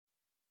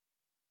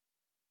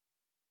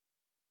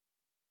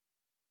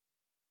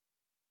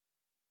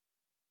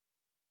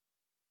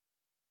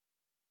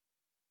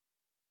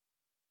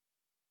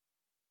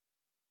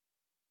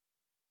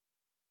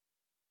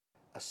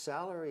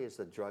salary is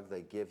the drug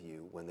they give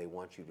you when they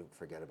want you to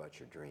forget about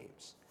your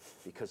dreams,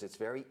 because it's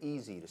very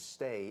easy to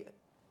stay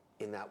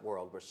in that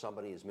world where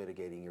somebody is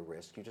mitigating your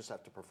risk. You just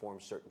have to perform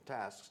certain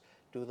tasks,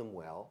 do them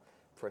well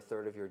for a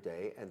third of your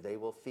day, and they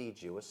will feed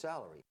you a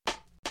salary.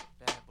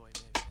 Bad boy,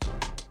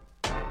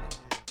 baby.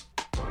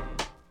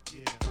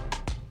 Yeah.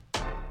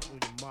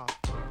 Junior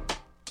Mafia.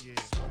 Yeah.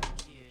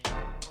 Yeah.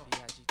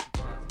 B.I.G.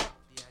 2000.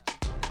 B.I.G.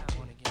 2000.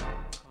 On again.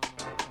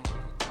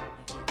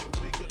 The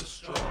weak or the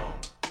strong,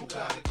 who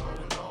got it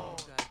going on?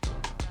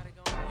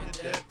 You're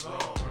dead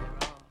wrong.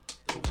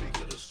 The weak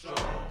or the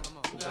strong,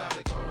 who got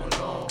it going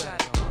on?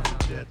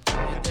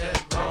 You're dead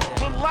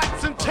wrong.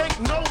 Relax and take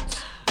notes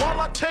while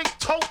I take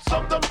totes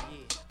of them.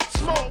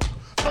 Smoke,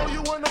 throw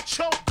you in a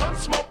choke. Gun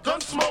smoke,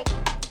 gun smoke.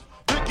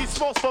 Biggie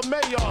Smalls for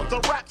mayor, the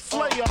rap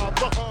slayer,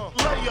 the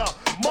layer,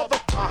 mother,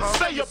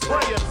 say your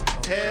prayers.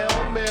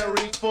 Hail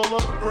Mary, full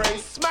of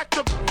grace. Smack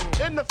the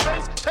in the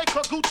face, take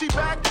her Gucci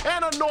bag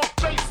and a North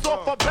Face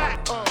off her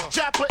back.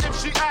 Jab her if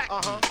she act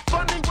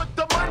funny with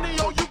the money.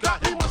 Oh, you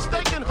got me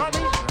mistaken,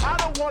 honey. I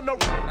don't wanna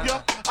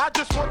ya, I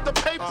just want the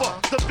paper,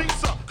 the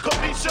visa,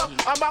 Kavisha.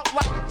 I'm out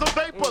like the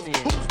vapors.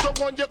 Who's the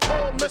one you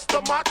call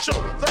Mr. Macho?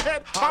 The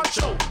head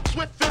honcho,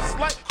 swiftest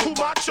like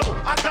Kumacho.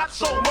 I got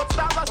so much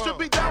style, I should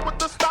be down with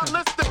the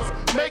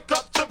stylistics. Make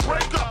up to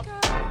break up,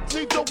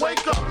 need to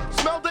wake up.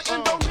 Smell the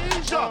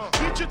Indonesia,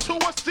 beat you to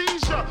a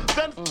seizure.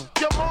 Then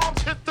your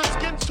mom's hit the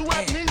skin to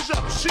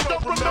amnesia. She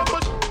don't remember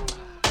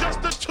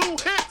just the 2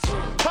 hits.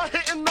 Her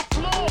hitting the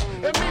floor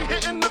and me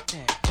hitting the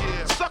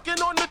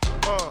sucking on the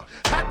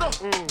had the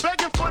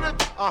begging for the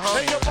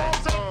and your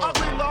mom's ain't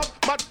ugly, love.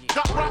 My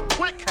got rock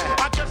quick.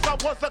 I guess I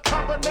was a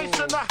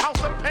combination of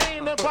House of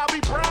Pain and Bobby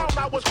Brown.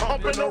 I was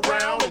humping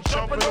around and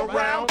jumping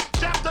around.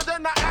 After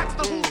then I asked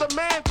her who's the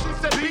man. She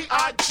said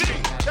B.I.G.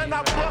 Then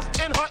I bust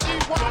in her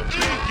E.Y.E.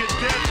 You're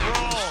dead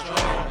wrong.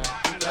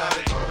 You got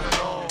it going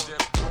on.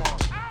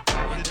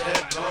 You're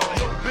dead wrong.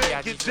 You're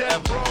big, you're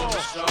dead wrong.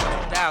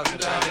 You got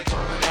it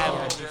going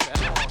on.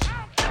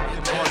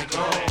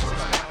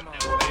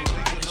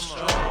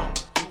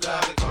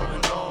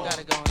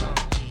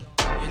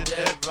 You're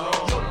dead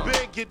wrong. You're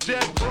big, you're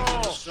dead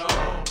wrong.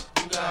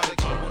 You got it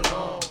going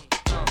on.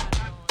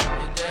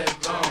 You're dead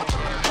wrong.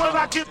 When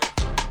I get,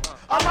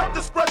 I like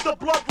to spread the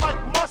blood like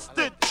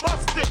mustard.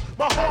 Trust it,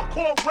 my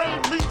hardcore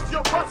rain leaves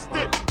you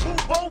rusted.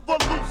 Move over,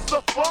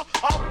 Lucifer.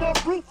 I'm more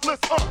ruthless.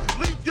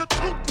 Leave you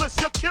toothless.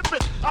 You kip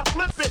it, I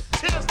flip it.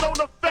 Tears don't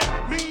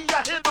affect me.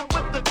 I hit them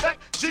with the tech.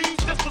 G's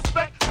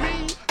disrespect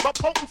me. My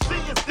potency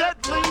is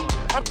deadly.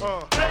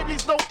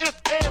 Babies, no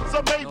ifs, ands,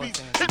 or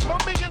maybes. Hit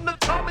mommy in the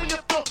tummy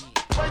if the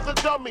plays a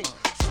dummy.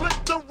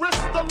 Slit the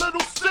wrist, a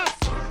little sis.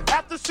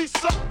 After she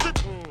sucked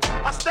it,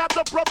 I stabbed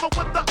her brother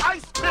with the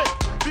ice pick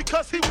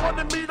because he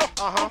wanted me to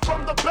come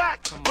from the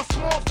back. But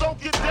Smalls don't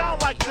get down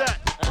like that.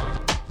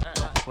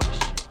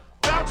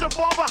 Found your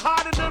father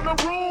hiding in the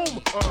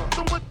room.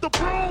 Them with the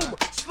broom,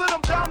 slid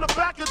him down the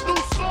back and threw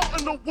salt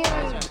in the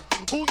wound.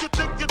 Who you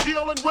think you're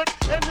dealing with?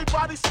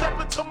 Anybody step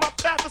into my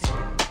path is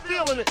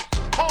feeling it.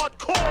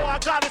 Hardcore, I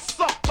got it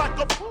sucked like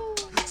a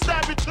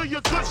stab it to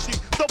your gushy.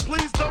 So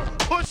please don't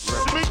push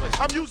me.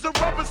 I'm using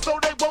rubber so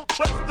they won't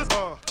trace this.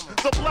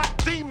 The black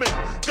demon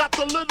got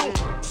the little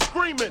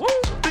screaming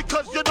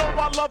because you know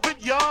I love it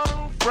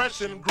young,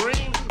 fresh and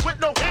green, with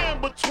no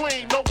hand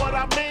between. Know what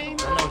I mean?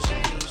 You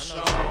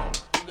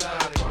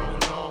got it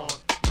going on.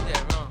 You're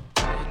dead wrong.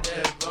 You're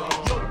dead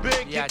wrong. You're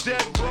big, you're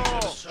dead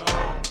wrong.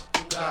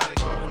 You got it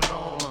going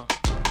on.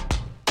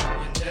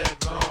 You're dead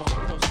wrong.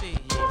 Don't see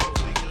it, yeah.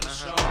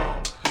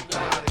 You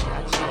got it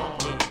going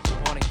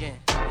on. On again.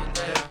 You're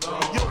dead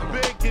wrong. You're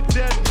big, you're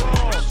dead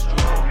wrong.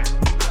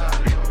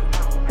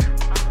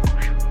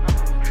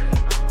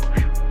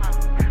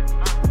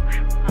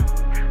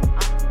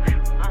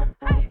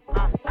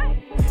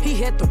 He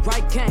had the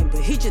right game,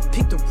 but he just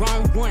picked the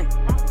wrong one.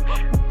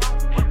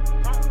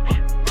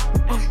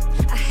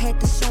 I had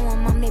to show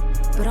him I'm that,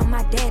 but I'm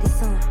my daddy's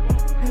son.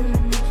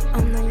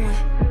 I'm the one.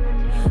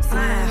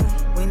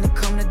 When it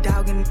come to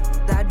dogging,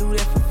 I do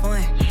that for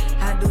fun.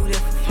 I do that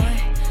for fun.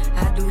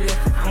 I do that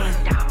for fun.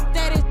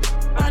 That is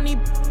funny,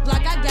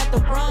 like I got the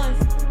runs,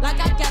 like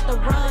I got the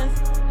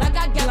runs, like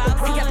I got the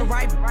runs. He got the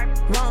right,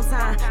 wrong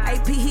time.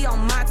 AP, he on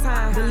my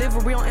time.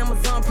 Delivery on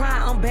Amazon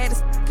Prime. I'm bad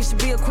as it should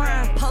be a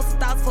crime. Post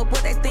thoughts for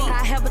what they think.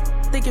 I have a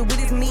thinking with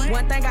his meat.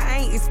 One thing I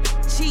ain't is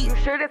cheap. You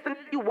sure that's the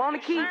you wanna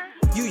keep?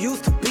 You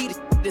used to be the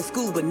in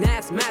school, but now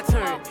it's my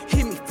turn.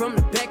 Hit me from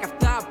the back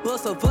after I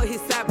bust over his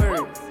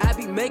sideburn. I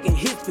be making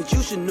hits, but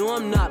you should know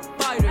I'm not a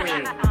fighter.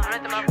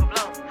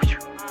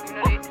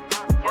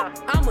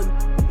 I'm a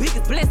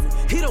biggest blessing.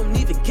 He don't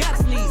even got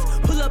to sneeze.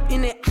 Pull up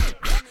in that,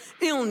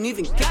 it don't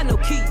even got no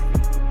key.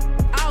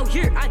 Out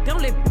here, I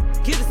don't let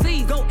get a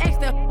seed. Go ask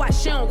that why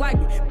she don't like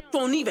me.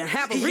 Don't even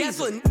have a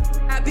reason.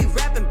 I be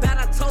rapping bad.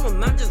 I told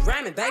him I'm just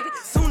rhyming, baby.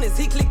 Soon as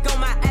he click on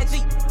my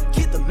IG,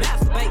 get the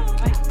master, baby.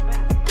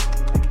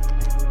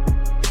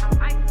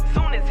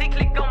 Soon as he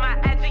click on my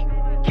IG,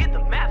 get the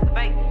master,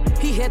 baby.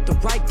 He had the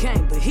right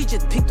game, but he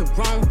just picked the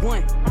wrong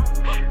one.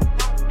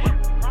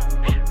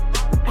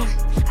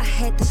 I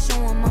had to show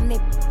him I'm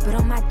that,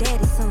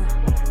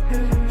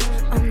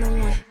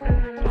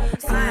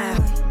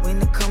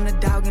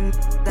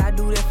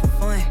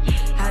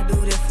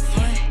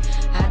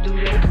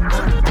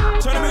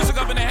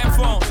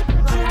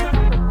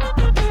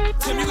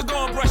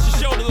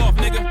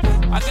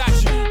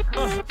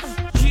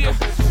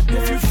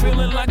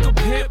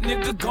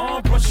 nigga, go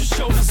on, brush your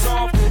shoulders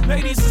off.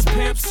 Ladies is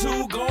pimps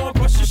too, go on,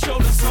 brush your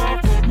shoulders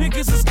off.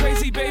 Niggas is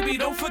crazy, baby,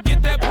 don't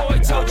forget that boy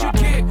told you,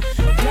 kid.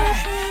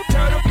 Yeah,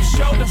 turn up your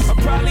shoulders. I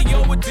probably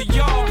owe it to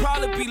y'all,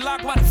 probably be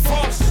locked by the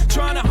force.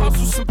 Trying to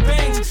hustle some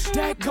things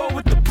that go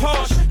with the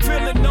Porsche.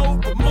 Feeling no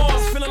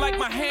remorse, feeling like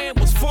my hand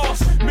was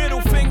forced.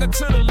 Middle finger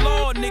to the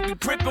Lord, nigga,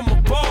 gripping my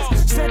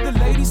balls. Said the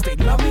ladies, they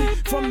love me.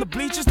 From the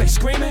bleachers, they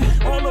screaming.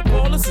 All the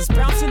ballers is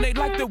bouncing, they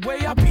like the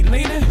way I be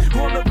leaning.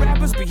 All the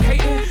rappers be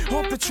hating,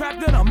 off the trap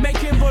that I'm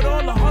making. But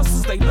all the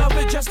hustlers, they love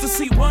it just to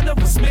see one of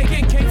us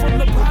making. Came from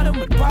the bottom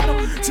of the bottom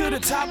to the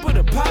top of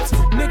the pops.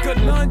 Nigga,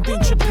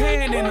 London,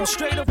 Japan, and I'm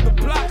straight off the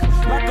block.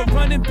 Like a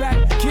running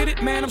back, get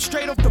it, man, I'm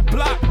straight off the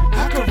block.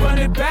 I can run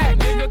it back,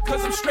 nigga,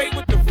 cause I'm straight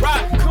with the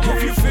rock. Come on,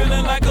 if you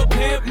feeling like a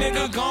pimp,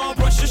 nigga, go on,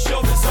 brush your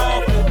shoulders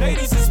off.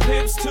 Ladies is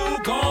pimps too,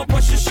 go on,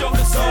 brush your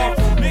shoulders off.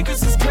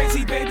 Niggas is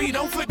crazy, baby,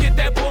 don't forget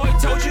that boy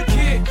told you,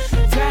 kid.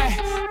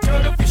 That,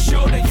 turn up your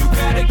shoulder, you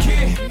got a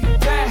kid.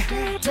 That,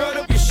 turn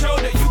up your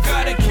shoulder, you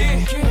got a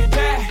kid.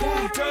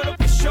 That, turn up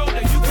your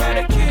shoulder, you got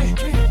a kid.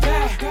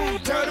 That,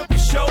 turn up your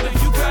shoulder,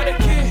 you got a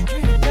kid.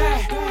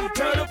 That,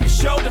 turn up your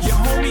shoulder. Your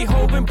homie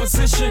holding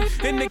position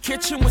in the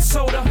kitchen with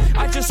soda.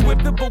 I just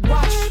whipped up a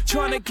watch,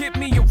 trying to get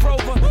me a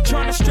Rover.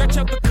 Trying to stretch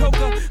out the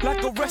coca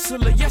like a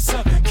wrestler, yes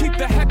sir. Keep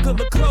the heckler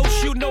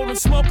close, you know them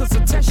smokers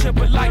attention.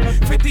 But like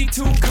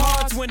 52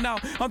 cards went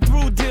out, I'm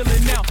through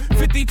dealing now.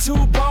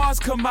 52 bars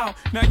come out,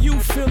 now you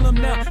feel them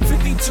now.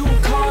 52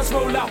 cars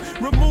roll out,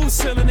 remove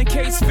ceiling in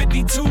case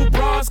 52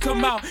 bras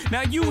come out.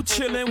 Now you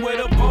chillin' with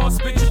a boss,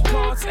 bitch,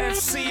 cards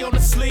FC on the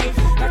sleeve.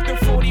 Like the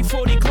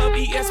 40-40 club,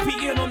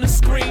 ESPN on the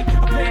screen.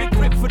 I play the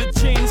grip for the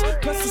jeans,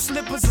 plus the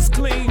slippers is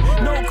clean.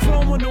 No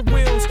chrome on the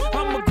wheels,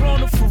 I'm a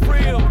grown up for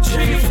real.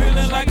 G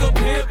feeling like a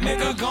pimp,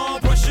 nigga, go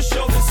on, brush your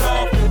shoulders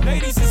off.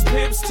 Ladies is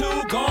pimps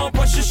too, go on,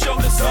 brush your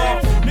shoulders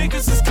off.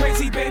 Niggas is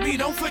crazy, baby,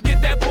 don't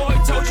forget that boy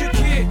told you,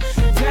 kid.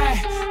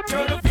 That,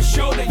 turn up your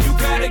shoulder, you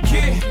got a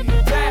kid.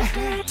 That,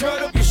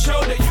 turn up your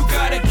shoulder, you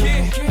got a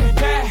kid.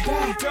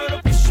 That, turn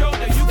up your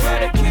shoulder, you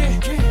got a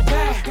kid.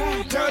 That,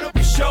 turn up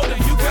your shoulder,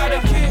 you got a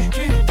kid.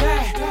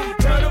 That,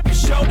 turn up your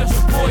shoulder.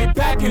 Boy,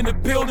 back in the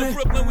building,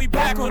 Brooklyn, we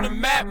back on the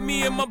map.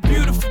 Me and my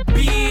beautiful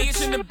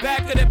bitch in the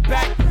back of the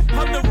back.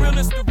 I'm the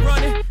realest to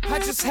run it, I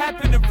just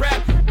happen to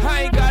rap.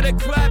 I ain't got a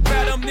clap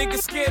at them,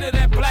 niggas scared of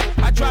that black.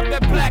 I dropped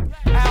that black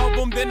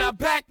album, then I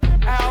back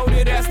out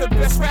it as the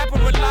best rapper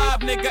alive.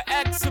 Nigga,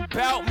 X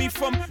about me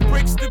from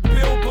bricks to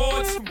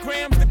billboards, from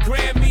grams to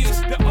Grammys.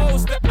 The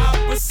O's the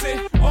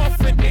opposite, off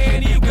and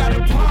in, you got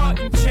a part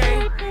and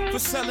chain for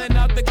selling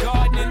out the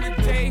garden in the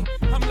day.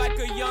 I'm like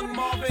a young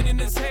Marvin in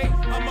his hay.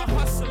 I'm a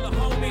hustler,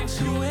 homie.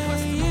 You a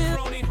customer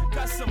crony,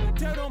 got some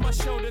dirt on my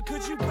shoulder.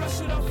 Could you brush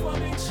it off for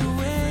me?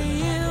 2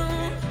 a.m.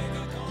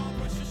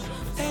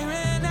 They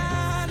ran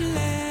out of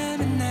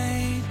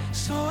lemonade,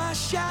 so I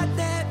shot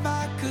that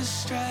vodka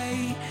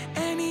straight.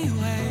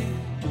 Anyway,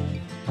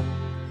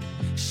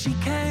 she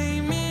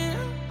came in,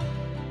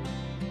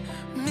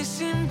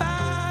 missing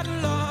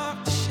bottle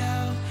off the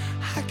shelf.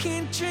 I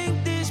can't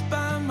drink this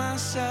by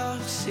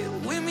myself. Sit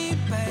with me,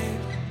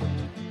 babe.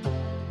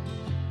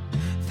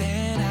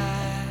 Then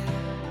I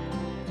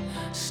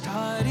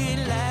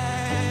started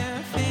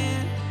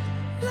laughing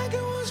like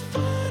it was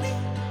funny,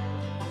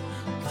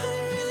 but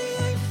it really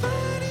ain't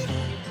funny.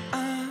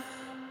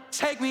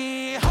 Take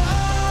me home,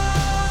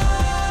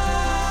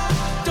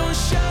 don't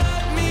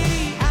shut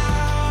me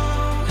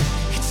out.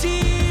 It's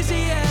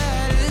easier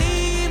to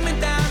leave me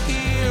down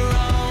here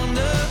on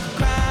the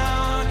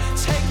ground.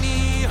 Take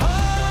me home,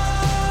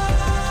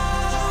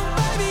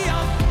 baby,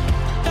 I'm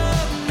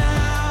up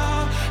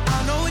now.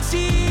 I know it's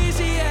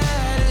easier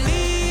to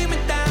leave me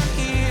down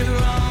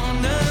here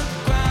on the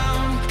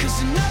ground.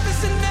 'Cause enough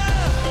is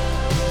enough.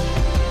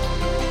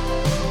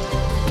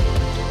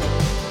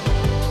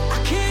 I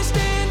can't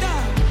stand up.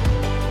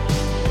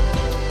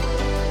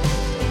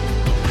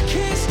 I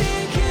can't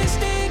stand,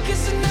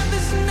 'cause enough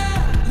is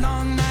enough.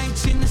 Long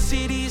nights in the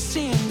city of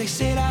sin. They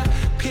said I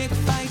pick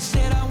fights,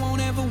 said I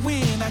won't ever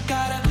win. I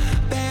got a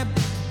bad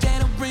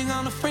that'll bring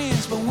all the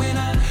friends. But when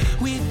I'm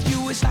with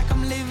you, it's like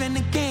I'm living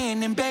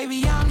again. And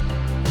baby, I'm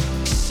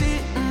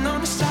sitting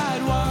on the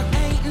sidewalk.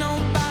 Ain't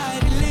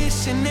nobody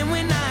listening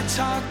when I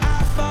talk.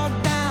 I fall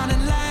down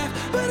and laugh,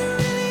 but it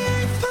really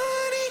ain't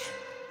funny.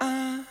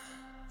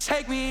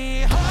 Take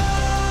me home,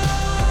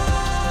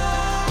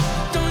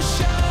 don't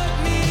shut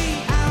me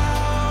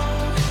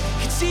out.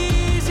 It's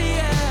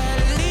easier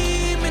to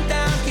leave me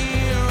down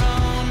here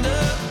on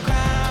the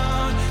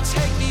ground.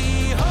 Take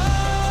me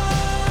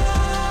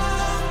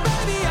home,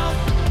 baby, I'm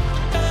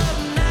up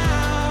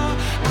now.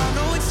 I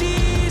know it's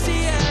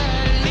easier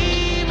to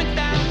leave me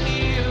down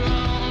here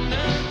on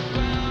the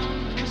ground.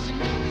 'Cause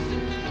enough is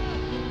enough.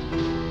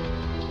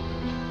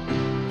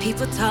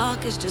 People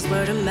talk, it's just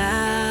word of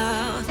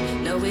mouth.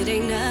 No, it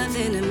ain't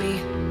nothing to me.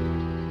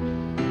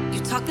 You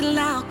talking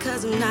loud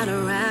cause I'm not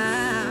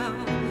around.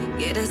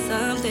 Yeah, that's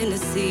something to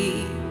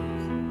see.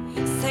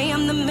 Say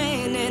I'm the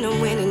man and I'm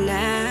winning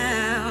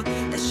now.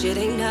 That shit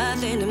ain't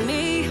nothing to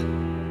me.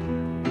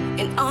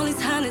 And all All these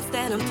hundreds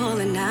that I'm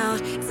pulling out,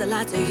 it's a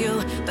lot to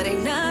you, but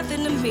ain't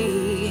nothing to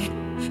me.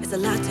 It's a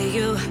lot to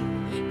you,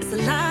 it's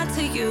a lot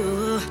to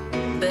you,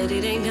 but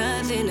it ain't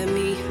nothing to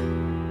me.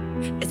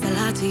 It's a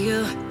lot to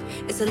you,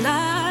 it's a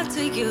lot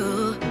to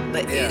you,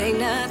 but it ain't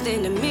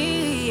nothing to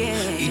me,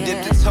 yeah. You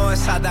dip the toe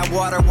inside that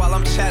water while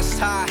I'm chest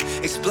high.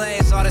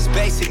 Explains all this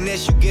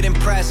basicness you get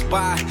impressed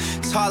by.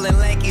 Tall and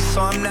lanky,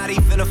 so I'm not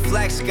even a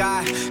flex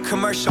guy.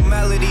 Commercial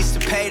melodies to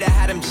pay to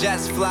have them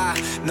jets fly.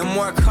 No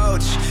more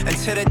coach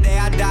until the day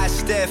I die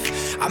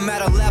stiff. I'm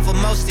at a level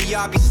most of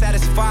y'all be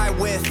satisfied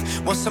with.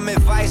 Want some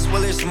advice?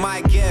 Well, here's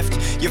my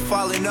gift. You're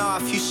falling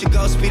off, you should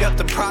go speed up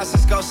the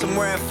process. Go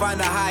somewhere and find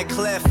a high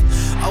cliff.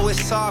 Oh,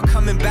 it's all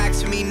coming back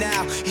to me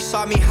now. You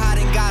saw me hot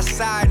and got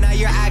sired, now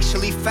you're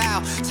actually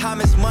foul. Time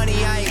is money,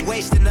 I ain't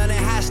wasting none, it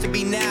has to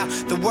be now.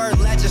 The word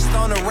legend's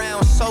thrown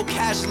around so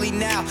casually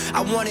now.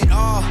 I want it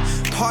all,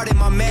 pardon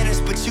my manners,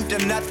 but you've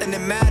done nothing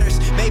that matters.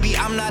 Maybe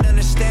I'm not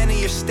understanding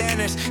your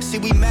standards. See,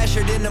 we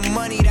measured in the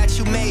money that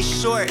you made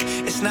short.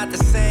 It's not the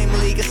same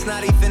league, it's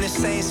not even the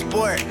same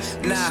sport.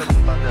 Nah.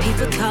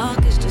 People talk,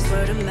 it's just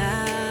word of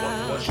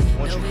mouth.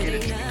 Once you get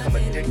it, you become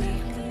addicted.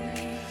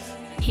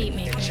 Heat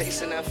makers,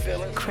 Chasing that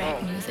feeling.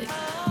 crack music.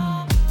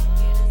 I've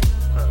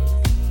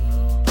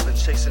been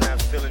chasing that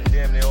feeling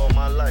damn near all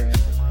my life.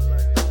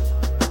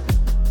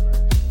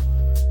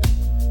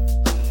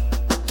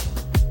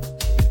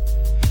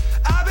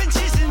 I've been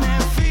chasing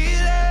that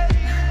feeling.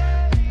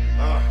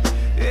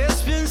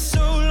 It's been so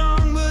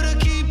long, but I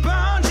keep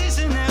on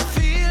chasing that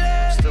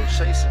feeling. Still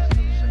chasing.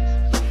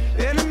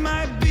 And it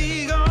might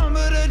be gone,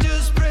 but I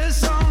just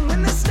press on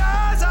when the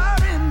stars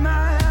are in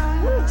my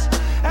eyes.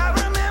 I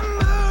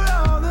remember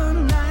all the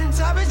nights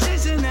I've been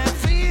chasing that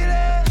feeling.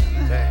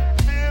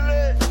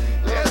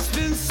 It's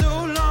been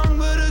so long,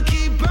 but I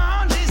keep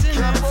on chasing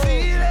that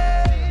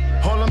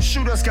feeling. All them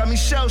shooters got me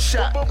shell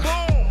shocked.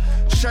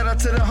 Shout out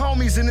to the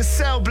homies in the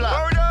cell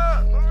block.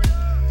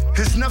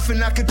 There's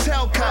nothing I can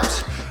tell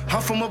cops.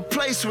 I'm from a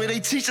place where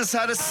they teach us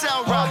how to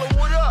sell rock.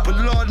 But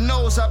Lord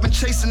knows I've been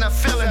chasing that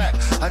feeling.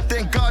 I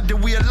thank God that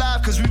we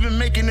alive, cause we've been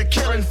making a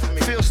killing.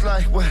 Feels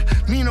like what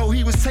Nino,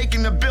 he was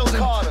taking the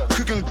building.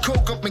 Cooking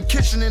coke up in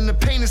kitchen and the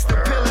paint is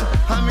still peeling.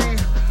 I mean,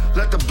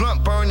 let the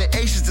blunt burn, the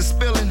ashes is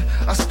spilling.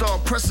 I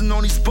start pressing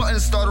on these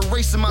buttons, start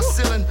erasing my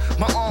ceiling.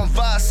 My arm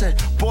vibe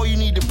said, boy, you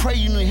need to pray,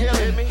 you need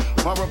healing.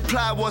 My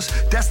reply was,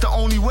 that's the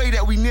only way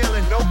that we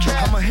kneeling.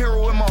 I'm a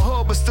hero in my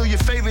hood, but still your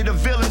favorite of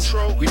villains.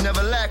 We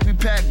never lack, we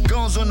pack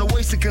guns on the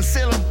waist to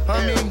conceal them.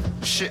 I mean,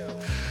 shit.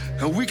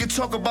 And we can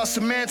talk about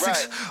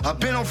semantics. I've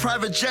been on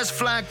private jets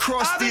flying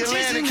across the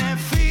Atlantic. That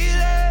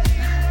feeling.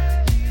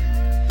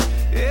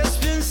 It's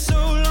been so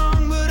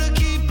long, but I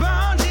keep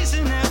on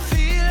chasing that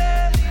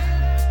feeling.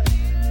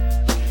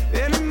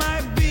 And it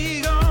might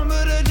be gone,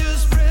 but I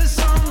just press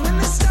on when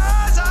the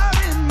stars are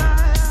in my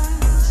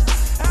eyes.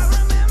 I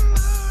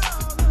remember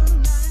all the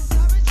nights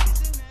I've been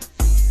chasing that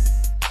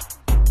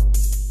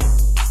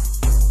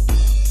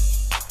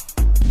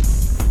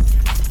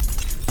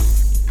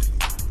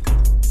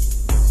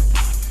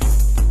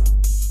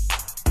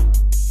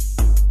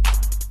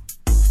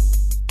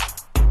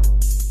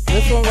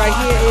This one right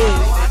here is.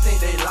 I think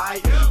they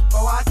like it.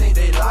 Oh, I think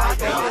they like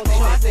it.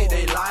 I think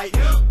they like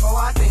it. Oh,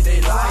 I think they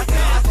like it. I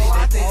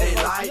think they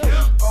like it.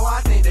 Oh,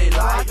 I think they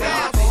like it. I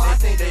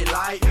think they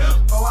like it.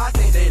 Oh, I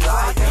think they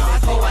like it.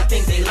 Oh, I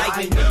think they like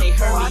me when they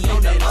heard me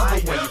on the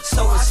other one.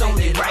 So it's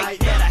only right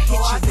that I hit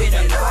you with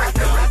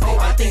another one. Oh,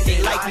 I think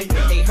they like me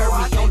when they heard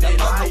me on the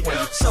other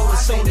one. So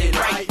it's only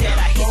right that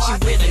I hit you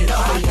with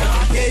another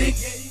one. Yeah, they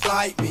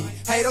like me.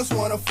 Haters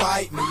wanna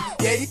fight me.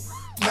 Yeah, they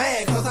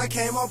mad cause I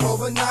came up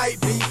overnight,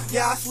 B.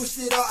 Yeah, I switched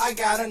it up, I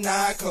got a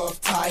 9 cuff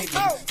tightly.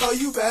 So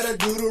you better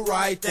do the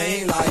right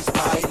thing like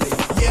Spike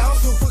Lee. Yeah, I'm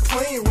super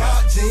clean,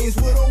 rock jeans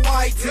with a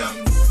white tee.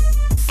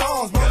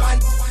 Songs, but my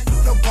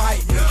to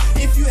bite me.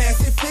 If you had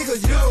 6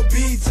 figures, you'll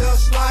be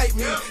just like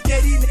me.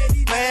 Yeah, these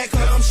niggas mad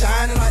cause I'm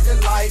shining like the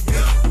light, B.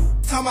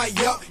 Talking about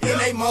yup, in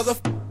they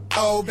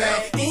old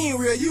bag. Ain't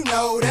real, you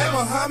know that.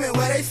 Muhammad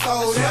where they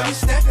sold that. Be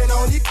stepping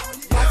on these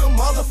like a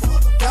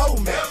motherfucker dough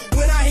man.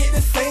 When I hit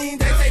the scene,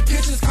 they take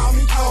pictures, call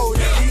me cold.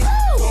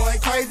 Going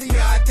crazy,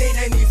 yeah, I think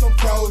they need some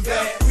pros.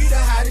 We the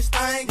hottest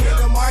thing in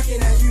the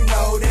market, and you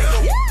know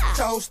that.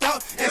 Toast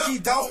up, and she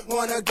don't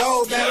wanna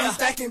go back. We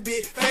stacking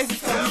big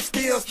faces, so we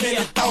still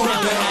spinning throw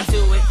Now when I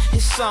do it,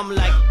 it's something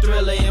like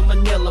Thriller and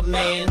Manila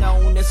Man,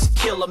 known as a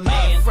killer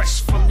man,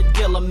 fresh from the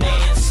dealer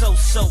man. So,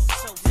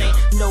 ain't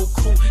no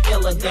crew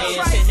iller than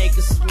 10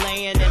 acres of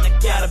land, and I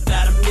got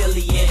about $1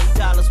 million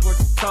worth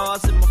of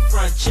cars in my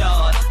front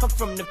yard. I'm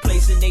from the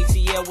place in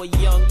ATL where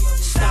young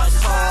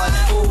starts hard.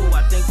 Ooh,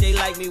 I think they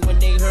like me when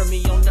they heard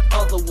me on the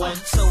other one.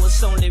 So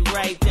it's only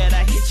right that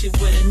I hit you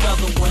with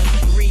another one.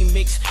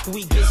 Remix,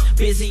 we get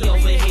busy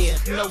over here.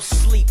 No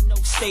sleep,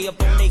 stay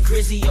up on they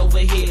grizzy over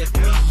here.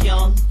 We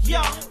young,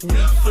 we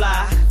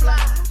fly,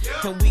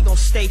 and we gon'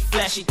 stay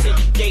flashy till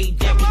the day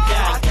that we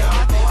die.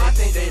 Oh, I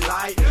think they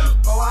like it.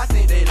 Oh, I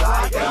think they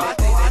like it.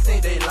 I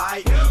think they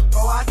like it.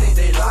 Oh, I think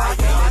they like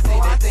it.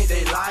 I think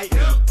they like it.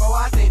 Oh,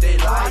 I think they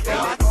like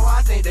it. Oh,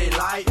 I think they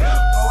like it.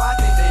 Oh, I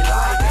think they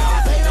like it.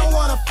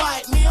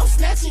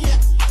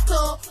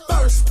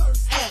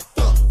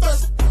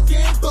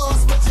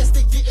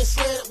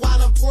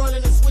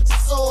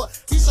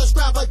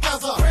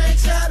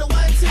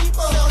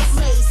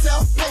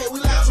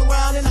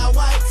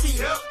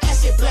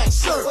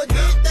 shirt. But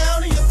get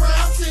down in your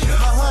brown tee.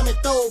 My homie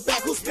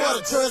throwback who sport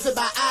a jersey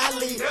by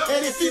Ali.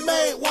 And if he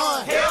made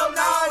one, hell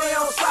no, they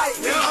don't sight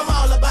me. I'm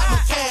all about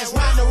my cash,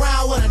 riding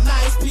around with a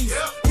nice piece.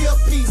 Hip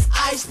piece,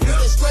 ice piece,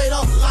 that straight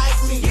up like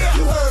me.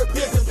 You heard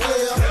Pippin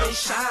player. They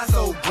shine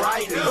so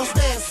brightly. Don't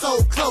stand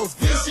so close.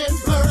 Vision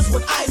blurs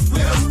with ice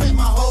glitter. Spent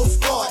my whole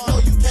squad. No,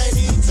 you can't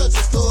even touch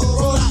a store.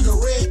 Roll out the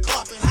red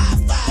carpet, high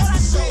five,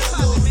 show a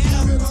little.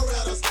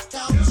 Morettas,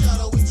 count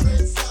cheddar, we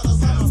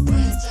trendsetters. I'm a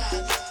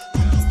franchise.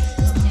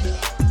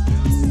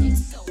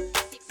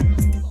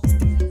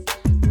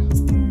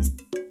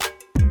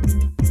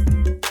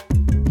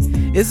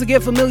 It's a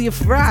Get Familiar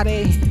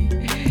Friday,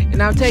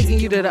 and I'm taking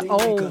you to the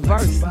old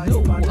verse.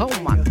 Oh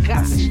my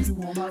gosh.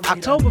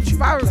 October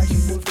 1st.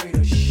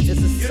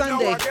 It's a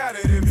Sunday.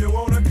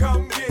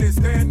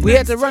 We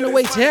had to run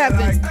away to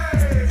heaven.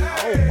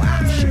 Oh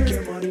wow. Shake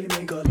your money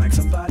maker like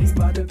somebody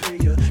about to pay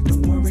you.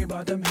 Don't worry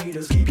about them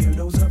haters. Keep your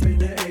nose up in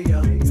the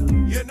air.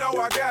 You know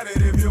I got it.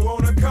 If you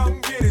wanna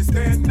come get it,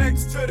 stand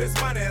next to this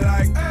money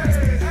like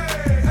hey,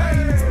 hey,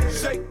 hey.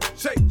 Shake,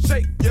 shake,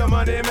 shake your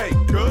money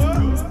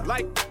maker.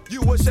 Like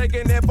you was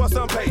shaking it for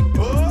some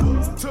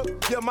paper.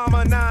 Took your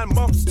mama 9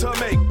 months to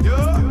make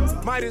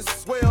ya. Might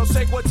as well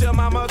shake what your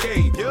mama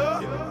gave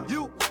ya.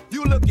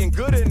 You looking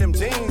good in them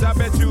jeans. I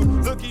bet you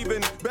look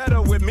even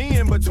better with me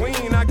in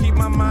between. I keep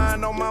my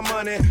mind on my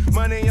money,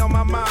 money on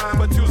my mind.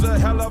 But you's a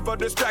hell of a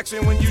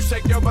distraction when you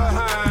shake your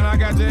behind. I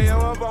got J.O.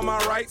 up on my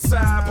right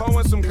side,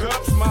 pouring some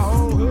cups. My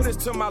whole hood is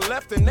to my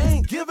left and they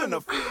ain't giving a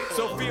f.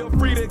 So feel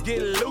free to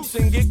get loose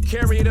and get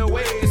carried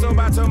away. So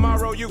by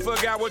tomorrow you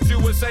forgot what you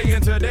were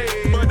saying today.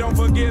 But don't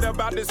forget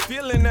about this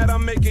feeling that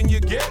I'm making you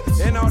get.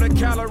 And all the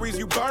calories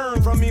you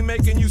burn from me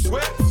making you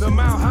sweat. The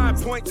mile high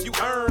points you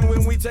earn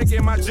when we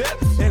taking my jet.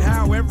 And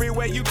how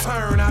everywhere you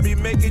turn, I be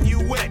making you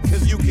wet,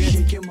 cause you can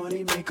shake your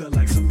money maker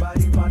like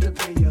somebody about to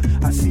pay you.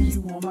 I see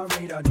you on my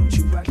radar, don't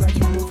you act like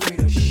you afraid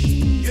of shh.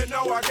 You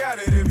know I got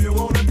it, if you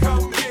wanna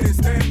come get it,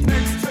 stand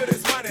next to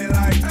this money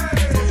like hey,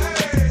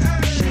 hey,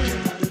 hey. Shake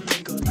your money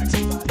maker like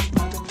somebody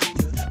about to pay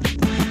you.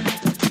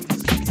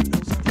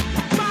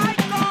 My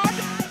God!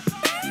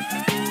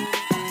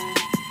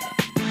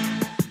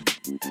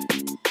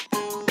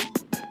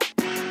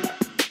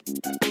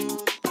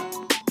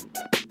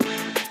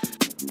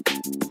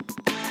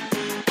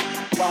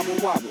 Wobble,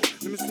 wobble,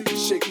 let me see you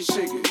shake it,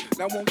 shake it.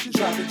 Now won't you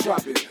drop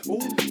it, ooh,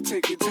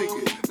 take it, take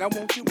it. Now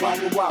won't you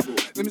wobble, wobble,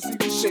 let me see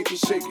you shake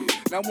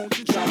it. Now won't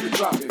you drop it,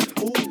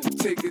 ooh,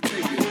 take it,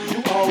 take it.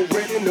 You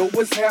already know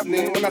what's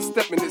happening when I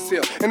step in this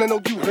here. And I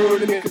know you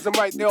heard of me, cause I'm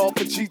right there off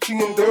of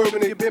GT and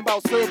Durban. And you been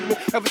about serving me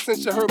ever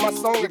since you heard my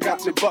song. You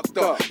got me bucked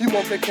up. You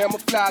want that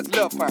camouflage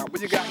love fine, but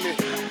you got me.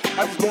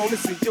 I just wanna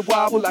see you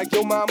wobble like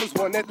your mama's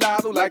won that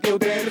lotto, like your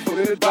daddy put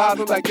in that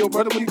bottle, like your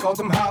brother when he called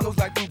them hollows,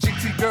 like them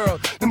GT girls,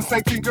 them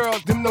sanctity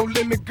girls, them no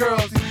limit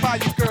girls, these fire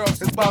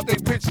girls. It's about they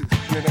bitches,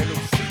 and it ain't no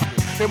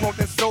secret. They want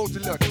that soldier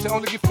look. You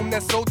only get from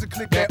that soldier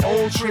click, that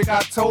old trick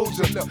I told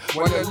you. Look,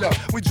 well, look,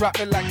 we drop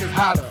it like it's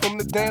hotter. From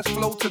the dance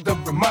floor to the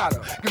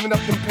Ramada. Giving up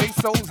them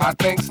pesos, I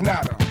think's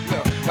nada.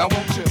 Look, now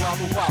won't you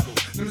wobble, wobble.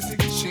 Let me see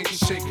you shake it,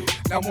 shake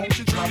it. Now won't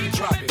you drop it.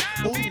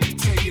 Ooh,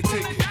 take it,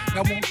 take it.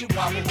 Now won't you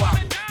wobble,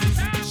 wobble. Let me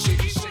see you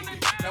shake it, shake it.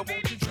 Now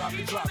won't you drop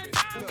it.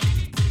 Look.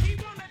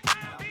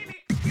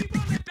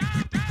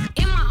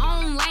 In my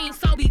own lane,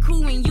 so be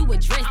cool when you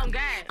address it.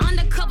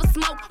 Undercover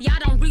smoke, y'all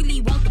don't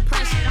really want the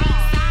pressure.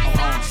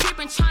 Side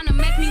tripping, trying to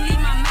make me leave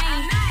my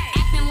main.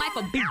 Acting like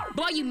a bitch,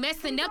 boy, you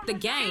messing up the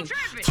game.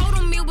 Told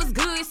him it was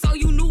good, so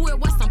you knew it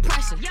was some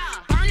pressure.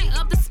 Burning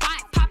up the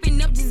spot,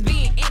 popping up, just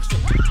being extra.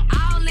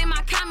 All in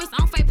my comments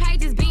on fake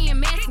pages, being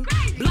messy.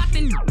 Block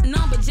the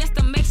number just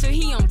to make sure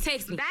he don't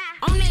text me.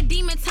 On that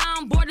demon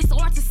time, boy, this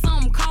or to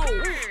something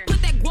cold.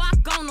 Put that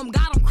guac on him,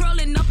 got him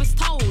curling up his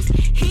toes.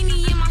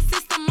 Henny in my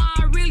system,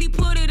 I really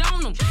put it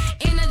on him.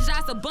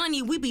 Energize a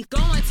bunny, we be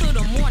going till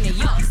the morning.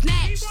 Yo,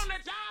 snatch.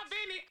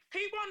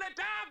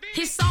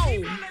 His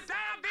soul.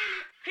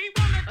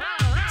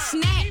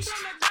 Snatch.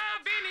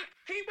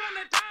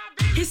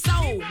 His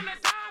soul.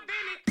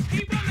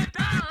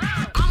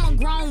 I'm a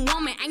grown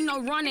woman, ain't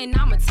no running,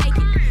 I'ma take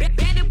it.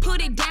 Better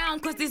put it down,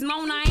 cause this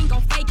moan I ain't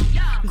gon' fake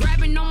it.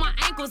 Grabbing on my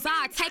ankles,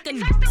 I take a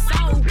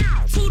soul.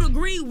 2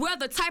 degree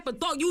weather type of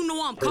thought, you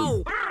know I'm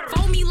cold.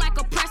 Fold me like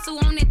a pretzel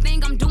on that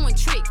thing, I'm doing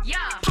tricks.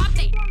 Pop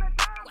that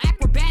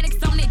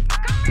acrobatics on it.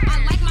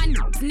 I like my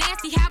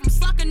nasty, have them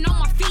sucking on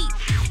my feet.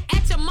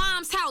 At your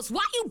mom's house,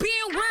 why you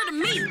being weird to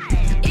me?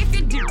 If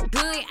you do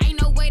good,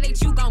 ain't no way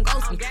that you gon'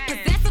 ghost me.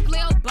 Possess a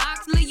little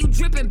box, leave you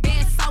dripping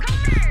bad soaking.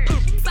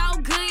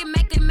 So good,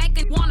 make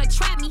it wanna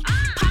trap me.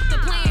 Pop the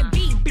plan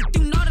B,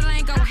 you know that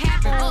ain't gon'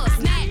 happen.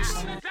 Snatch.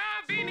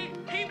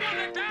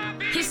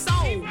 His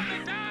soul.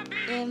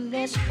 In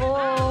this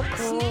old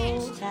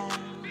cold town,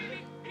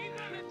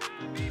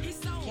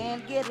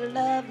 can't get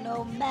love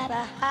no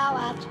matter how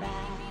I try.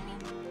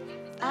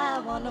 I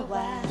wonder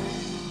why.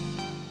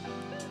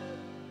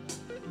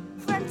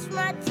 French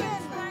Martin.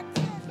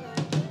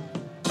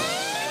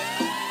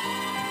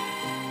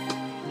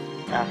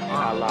 That's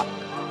my lot.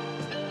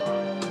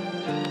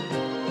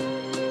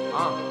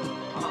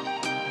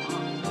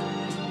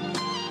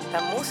 La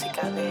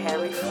música de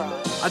Harry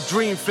Fraud. I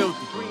dream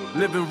filthy,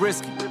 living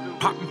risky,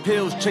 popping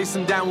pills,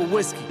 chasing down with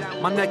whiskey.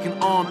 My neck and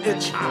arm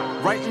itchy,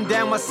 writing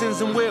down my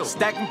sins and wills,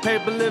 stacking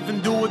paper, living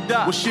do or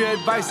die. What's your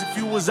advice if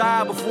you was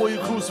I before you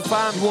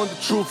crucify me? You want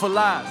the truth or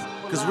lies?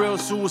 Cause real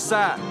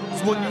suicide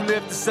is when you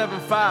live to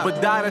 7'5",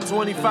 but died at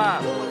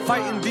 25.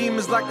 Fighting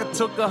demons like I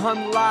took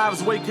 100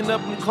 lives. Waking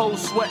up in cold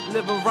sweat,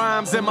 living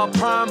rhymes in my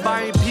prime, but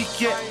I ain't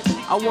peak yet.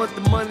 I want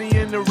the money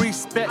and the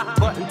respect,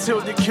 but until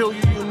they kill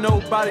you, you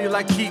nobody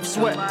like Keith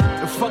Sweat.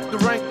 And fuck the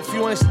rank if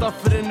you ain't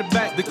stuff it in the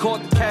back. They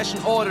caught the cash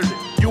and ordered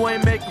it. You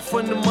ain't making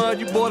fun in the mud,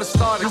 you bought a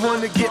starter. You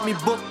wanna get me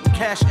booked,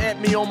 cash at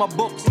me on my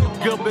books.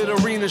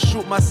 Gilbert Arena,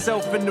 shoot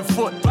myself in the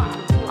foot.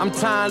 I'm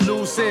tying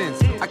loose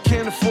ends. I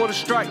can't afford a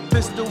strike.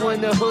 Pistol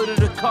in the hood of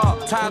the car,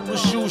 tied with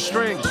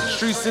shoestrings.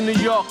 Streets in New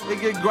York, they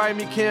get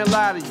grimy, can't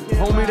lie to you.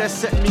 Homie that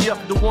set me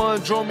up, the one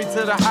drove me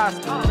to the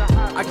hospital.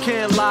 I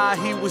can't lie,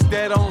 he was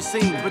dead on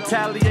scene.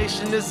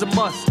 Retaliation is a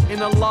must. In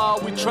the law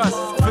we trust.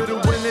 For the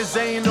winners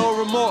ain't no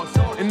remorse.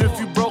 And if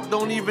you broke,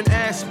 don't even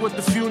ask what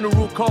the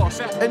funeral costs.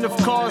 And of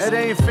course, it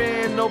ain't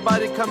fair,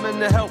 nobody coming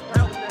to help.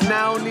 And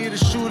I don't need a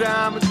shooter,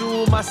 I'ma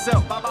do it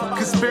myself.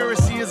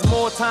 Conspiracy is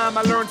more time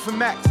I learned from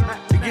Max.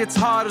 It gets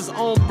hard, his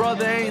own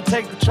brother ain't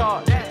take the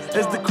charge.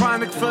 It's the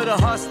chronic for the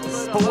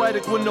hustlers,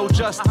 poetic with no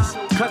justice.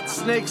 Cut the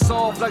snakes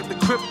off like the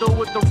crypto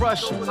with the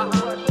Russians.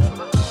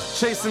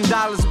 Chasing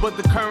dollars, but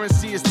the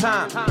currency is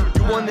time.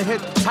 You wanna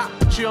hit the top,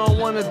 but you don't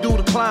wanna do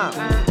the climb.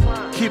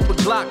 Keep a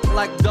Glock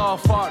like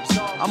Dolph artists.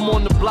 I'm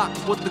on the block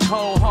with the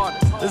cold heart.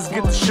 Let's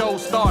get the show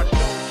started.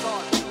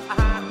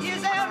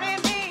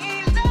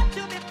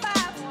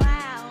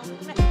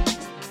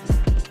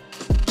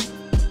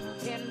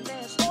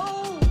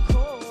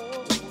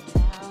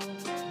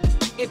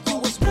 If you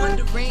was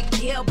wondering,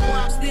 yeah, boy,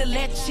 I'm still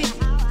that chick.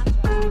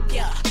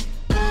 Yeah.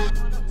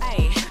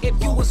 Hey, if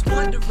you was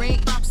wondering,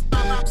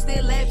 I'm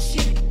still that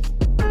chick.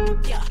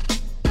 Yeah.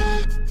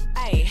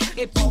 Hey,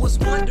 if you was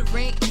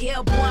wondering,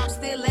 yeah, boy, I'm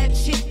still that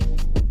chick.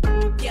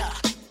 Yeah.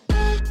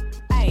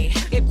 Hey,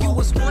 if you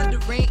was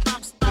wondering,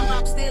 I'm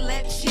still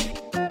that chick.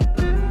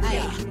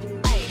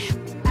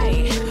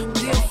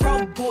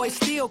 Boy,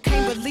 still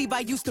can't believe I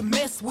used to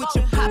mess with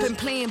you. Poppin'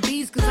 playing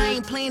bees, cause I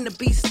ain't playing to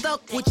be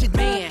stuck with you,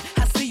 man.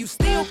 I see you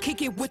still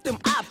kick it with them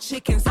op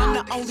chickens. I'm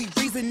the only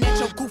reason that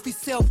your goofy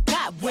self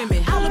got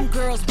women. All them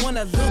girls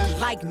wanna look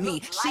like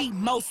me. She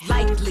most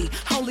likely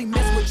only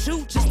mess with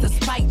you just to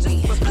spite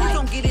me. But please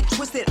don't get it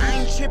twisted, I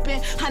ain't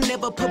trippin'. I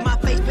never put my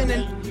faith in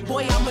it.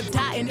 Boy, I'ma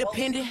die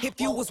independent. If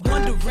you was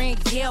wondering,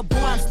 yeah, boy,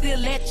 I'm still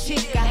that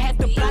chick. I had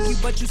to block you,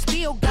 but you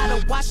still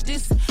gotta watch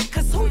this.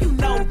 Cause who you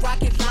know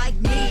rock it like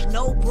me?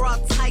 No bra,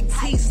 tight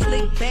tee,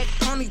 slick back,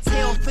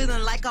 ponytail,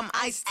 feeling like I'm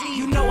iced tea.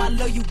 You know I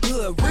love you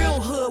good, real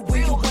hood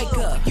when you wake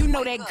up. You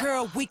know that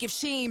girl weak if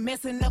she ain't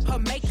messing up her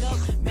makeup.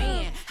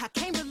 Man, I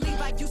can't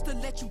believe I used to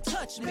let you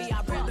touch me.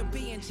 I'd rather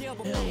be in jail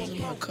before it was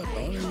no cup.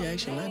 The only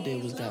reaction I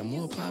did was got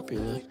more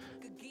popular,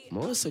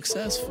 more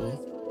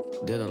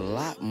successful, did a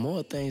lot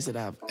more things that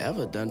I've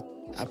ever done.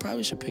 I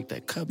probably should pick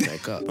that cup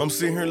back up. I'm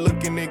sitting here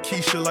looking at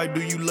Keisha like,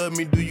 do you love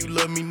me? Do you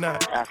love me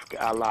not? Ask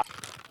Allah.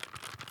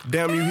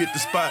 Damn, you hit the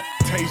spot.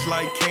 Taste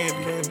like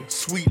candy,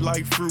 sweet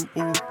like fruit,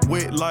 ooh,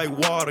 wet like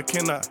water.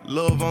 Can I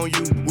love on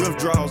you?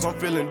 Withdrawals, I'm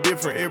feeling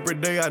different. Every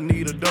day I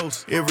need a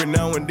dose. Every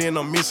now and then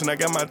I'm missing. I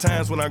got my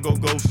times when I go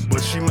ghost. But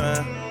she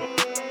mine,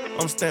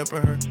 I'm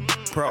stamping her.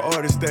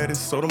 Priority status,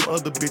 so them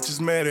other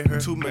bitches mad at her.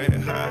 Too mad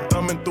high.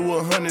 Thumbing through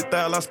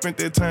 100,000, I spent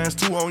that times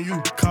 2 on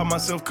you. Caught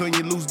myself cutting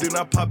you loose, then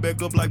I pop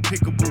back up like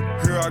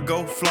Pickaboo. Here I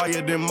go,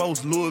 flyer than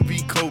most, Louis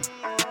V. Coke.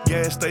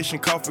 Gas station,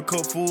 coffee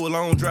cup full,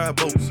 I don't drive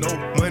boats.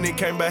 No money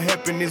came by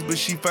happiness, but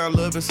she found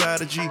love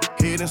inside a G.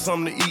 Head and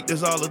something to eat,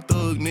 that's all a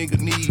thug nigga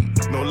need.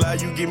 No lie,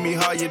 you get me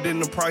higher than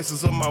the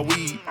prices of my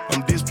weed.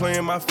 I'm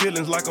displaying my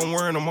feelings like I'm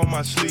wearing them on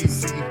my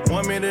sleeve.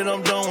 1 minute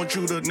I'm done with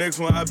you, the next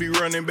one I be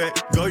running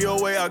back. Go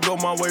your way, I go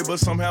my way, but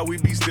somehow we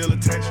be still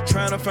attached.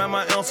 Trying to find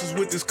my answers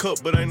with this cup,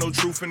 but ain't no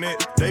truth in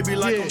it. They be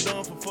like, I'm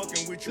done for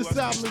fucking with you. This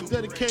album is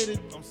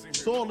dedicated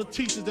to all the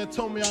teachers that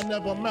told me I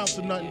never amount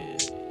to nothing.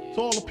 To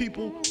all the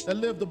people that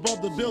lived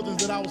above the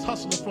buildings that I was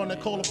hustling from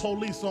that called the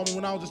police on me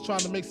when I was just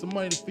trying to make some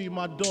money to feed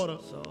my daughter.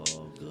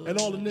 And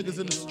all the niggas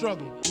in the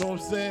struggle, you know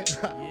what I'm saying?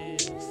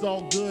 It's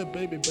all good,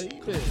 baby.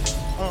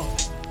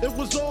 It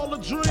was all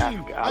a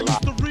dream. I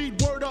used to read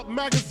Word Up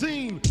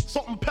magazine,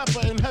 Salt and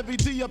Pepper and Heavy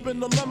D up in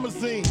the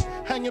limousine,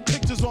 hanging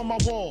pictures on my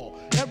wall.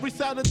 Every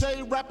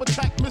Saturday, rap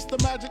attack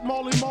Mr. Magic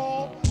Marley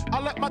Marl.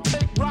 I let my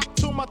tape rock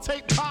till my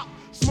tape pop.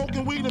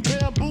 Smoking weed and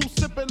bamboo,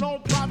 sipping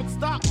on private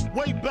stock.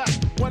 Way back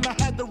when I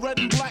had the red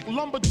and black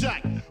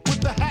lumberjack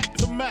with the hat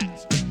to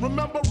match.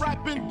 Remember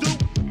rapping Duke?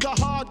 The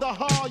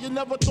hard, you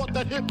never thought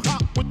that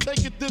hip-hop would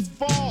take it this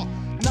far.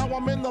 Now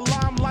I'm in the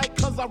limelight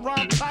cause I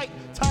rhyme tight.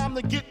 Time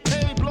to get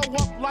paid, blow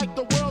up like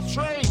the world's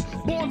trade.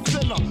 Born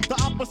sinner, the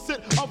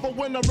opposite of a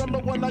winner. Remember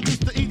when I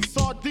used to eat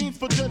sardines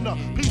for dinner?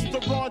 Peace to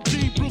Ron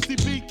G, Brucey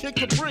B, Kid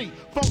Capri,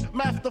 Funk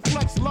Master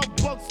Flex, Love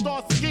Bug,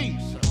 Star Ski.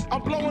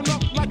 I'm blowing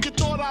up like you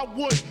thought I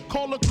would.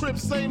 Call a crib,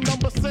 same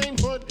number, same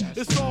hood.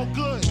 It's all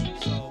good.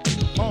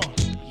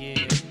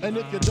 And And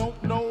if you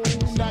don't know,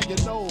 now you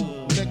know,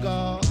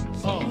 nigga.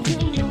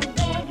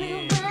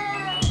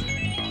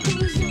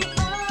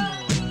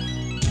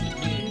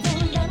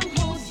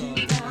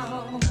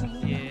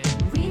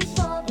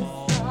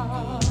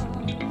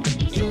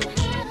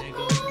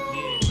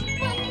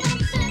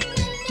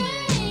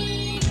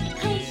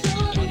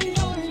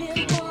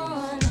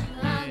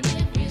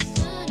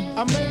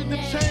 I made the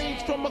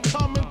change from a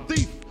common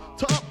thief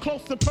to up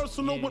close and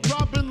personal with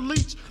Robin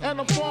Leach. And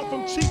I'm far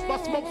from cheap.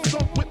 I smoke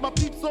skunk with my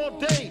peeps all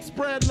day.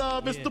 Spread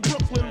love, it's the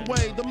Brooklyn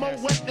way. The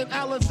Moet and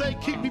Alizé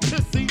keep me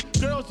pissy.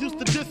 Girls used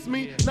to diss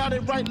me, now they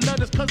write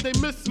letters cause they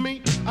miss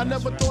me. I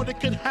never thought it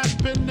could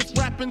happen, this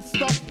rapping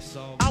stuff.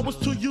 I was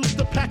too used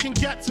to packing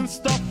gats and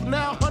stuff.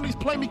 Now honeys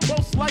play me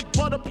close like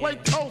butter play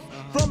toast.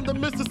 From the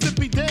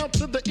Mississippi down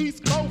to the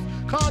East Coast.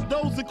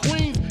 Condos in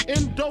Queens,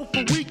 indo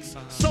for weeks.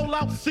 Sold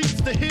out seats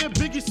to hear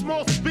Biggie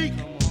Small speak.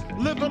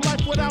 Living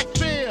life without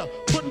fear.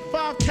 Putting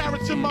 5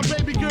 carats in my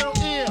baby girl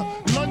ear.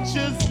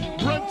 Lunches,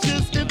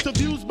 brunches,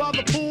 interviews by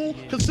the pool.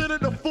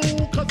 Considered a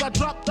fool cause I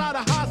dropped out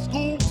of high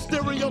school.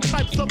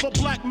 Stereotypes of a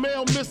black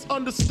male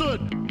misunderstood.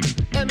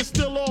 And it's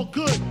still all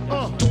good,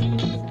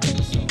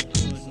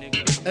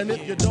 And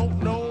if you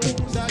don't know,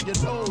 now you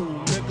know,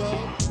 nigga.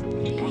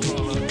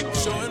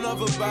 Showing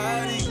off a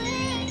body.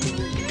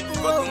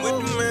 Fucking with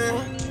the man.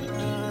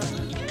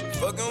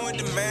 Fucking with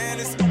the man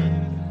is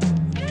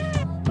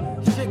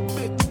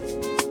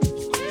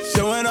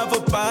showing off a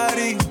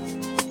body.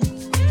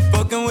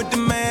 Fucking with the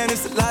man,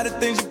 it's a lot of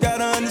things you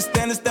gotta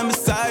understand and stand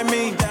beside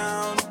me.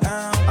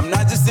 I'm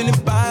not just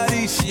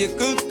anybody, she a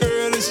good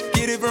girl and she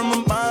get it from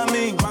her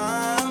mommy.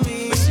 But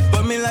she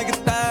put me like a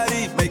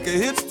thotty, make her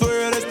hips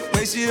twirl, that's the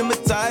way she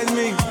hypnotize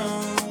me.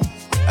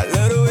 I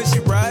love the way she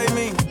ride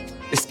me.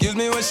 Excuse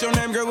me, what's your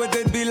name, girl, what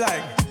that be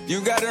like?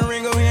 You got a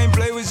ring, oh, he ain't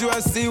play with you,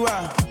 I see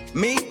why.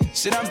 Me?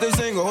 Shit, I'm still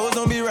single, hoes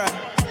don't be right.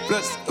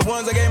 Plus, the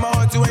ones I gave my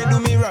heart to ain't do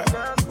me right.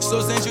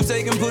 So since you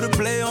take and put a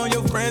play on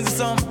your friends or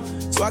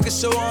something, so I can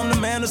show her I'm the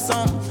man or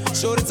something.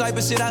 Show the type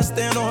of shit I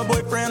stand on, her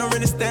boyfriend don't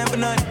really stand for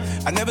nothing.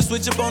 I never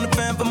switch up on the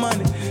fan for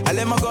money. I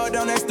let my guard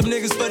down next to them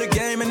niggas for the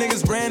game and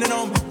niggas branding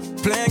on me.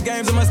 Playing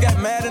games, I must got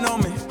mad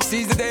on me.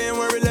 Seize the day and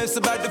worry less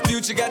about the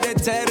future, got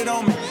that tatted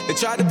on me. They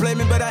tried to play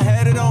me, but I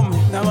had it on me.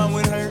 Now I'm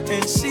with her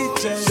and she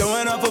just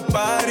showing off her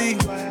body.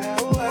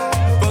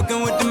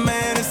 Fucking with the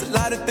man, it's a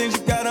lot of things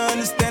you gotta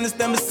understand and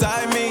stand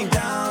beside me.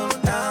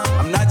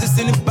 I'm not just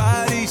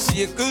anybody,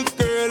 she a good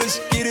girl and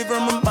she get it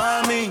from her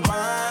mommy.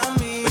 But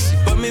she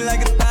put me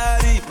like a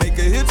thotty, make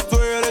her hips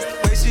twirl, that's the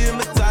way she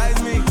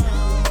hypnotize me.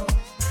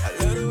 I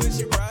love the way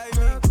she ride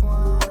me.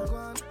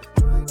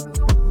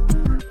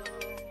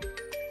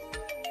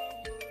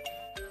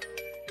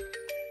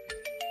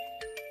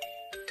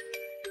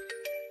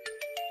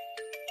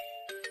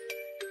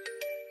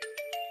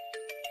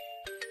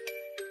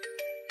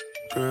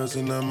 Girls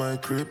in my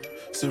crib,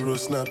 0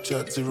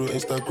 Snapchat, 0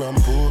 Instagram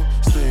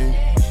posting.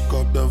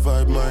 Got the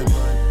vibe, my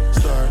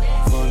start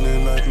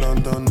falling like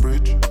London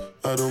Bridge.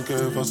 I don't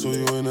care if I saw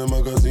you in a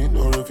magazine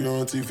or if you're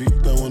on TV.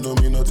 That one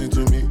don't mean nothing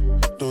to me.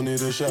 Don't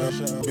need a shot,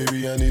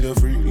 baby, I need a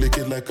free. Lick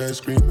it like ice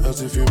cream,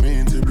 as if you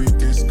mean to be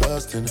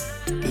disgusting.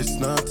 It's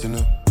not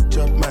enough.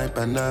 Chop my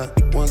banana,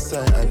 one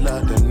side I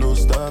like and no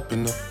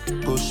stopping.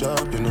 Go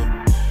sharp, you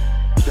know.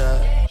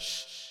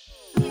 Dash.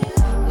 Me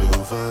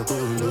over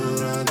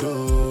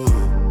Colorado.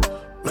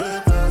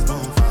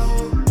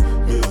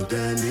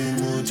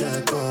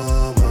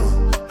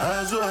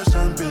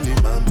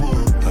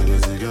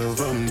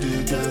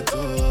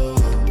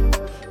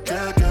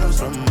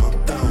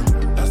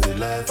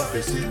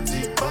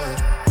 City boy,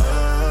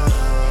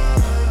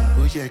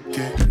 oh yeah,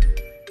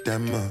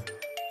 Dama,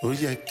 oh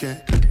yeah,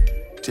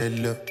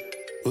 Jello,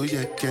 oh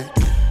yeah,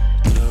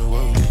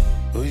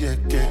 oh yeah,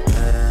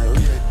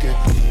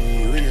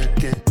 oh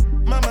yeah,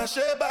 Mama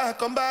Sheba,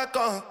 come back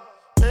on,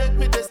 make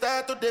me the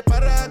start of the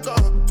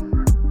paragon,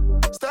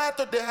 start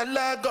of the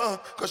halagon,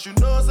 cause you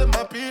know say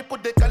my people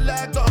they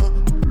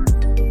calagon.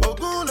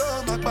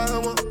 Ogulo my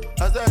power,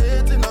 as I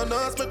hating on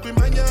us, make we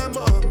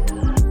manyamo.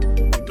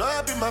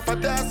 I be my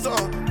father's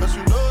son, cause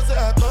you know say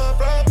I come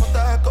from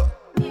Potako.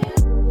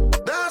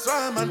 That's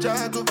why I'm a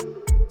jago.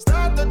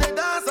 Start to the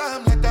dance,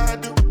 I'm like I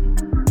do.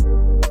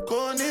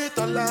 Go need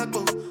to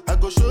lago. I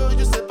go show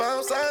you say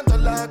bounce and the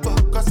lago.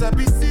 Cause I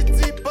be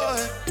city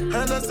boy.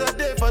 And as I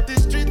day for the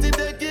street,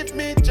 they give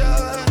me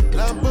joy.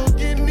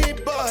 Lamborghini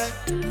boy.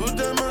 Put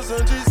them on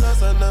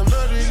Jesus and I'm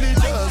not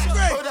religious.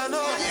 Oh, I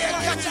know.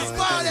 Yeah, catch us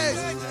Fridays.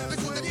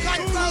 Look at the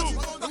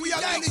cutthroats. And we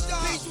are in this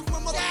piece with my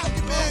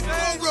motherfucking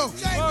man, Guru.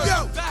 Yo,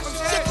 I'm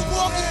sick of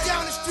walking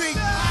down the street,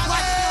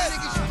 watching my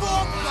niggas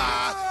walk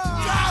by,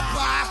 drive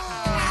by,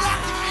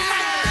 knocking me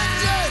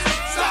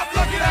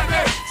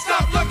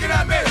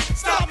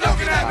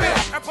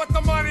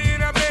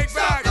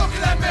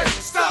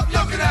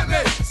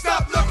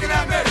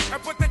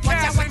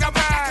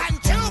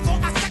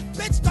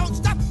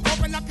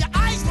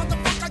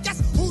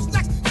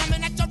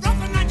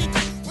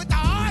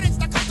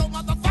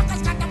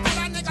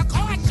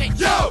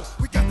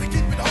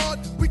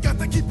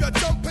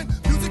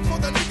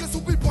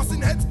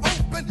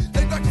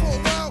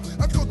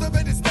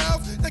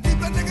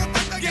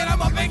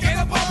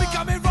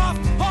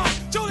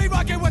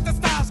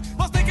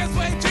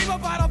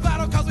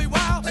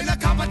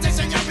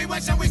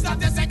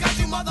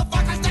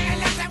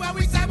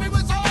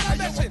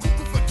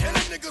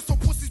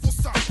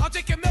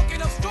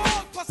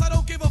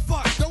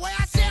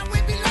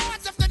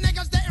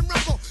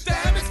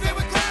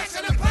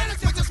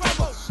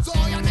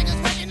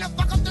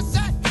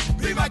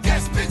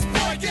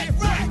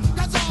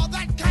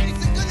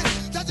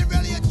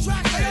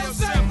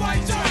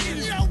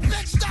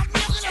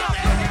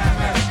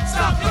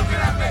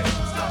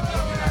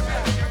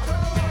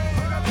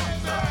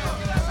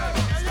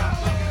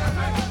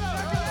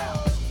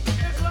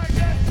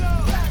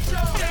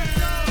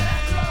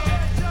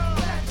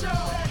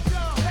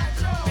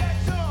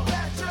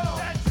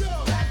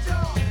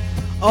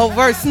Old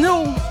verse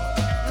new.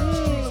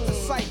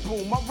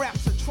 Disciple, my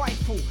raps are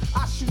trifle.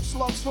 I shoot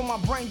slugs from my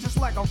brain just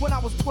like when I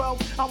was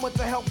 12. I went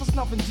to hell for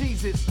snuffing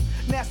Jesus.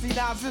 Nasty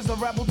Nas is a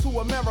rebel to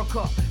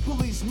America.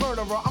 Police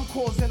murderer, I'm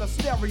causing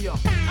hysteria.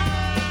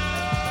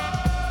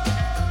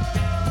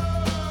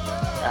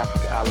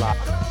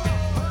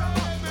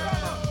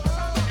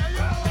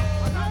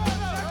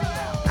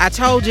 I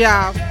told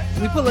y'all,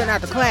 we pulling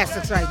out the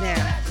classics right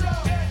now.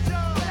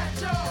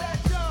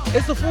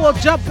 It's the full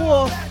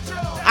Jumpoff,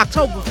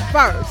 October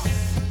 1st.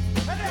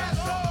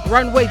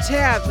 Runway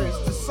Tavern.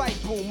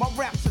 Disciple, my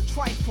raps are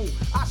trifle.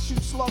 I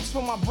shoot slugs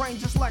from my brain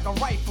just like a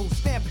rifle.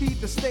 Stampede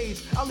the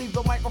stage, I leave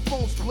the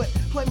microphone split.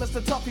 Play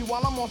Mr. Tuffy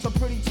while I'm on some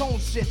pretty tone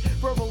shit.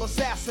 Verbal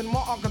assassin,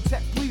 my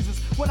architect pleases.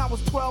 When I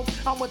was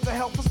 12, I went to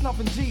hell for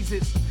snuffing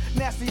Jesus.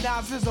 Nasty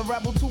Nas is a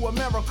rebel to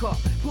America.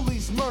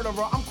 Police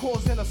murderer, I'm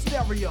causing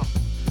hysteria.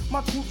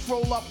 My troops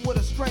roll up with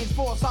a strange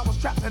force. I was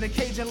trapped in a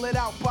cage and lit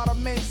out by the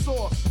main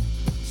source.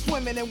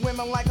 Swimming in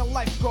women like a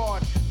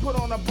lifeguard. Put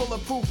on a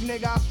bulletproof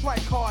nigga, I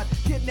strike hard.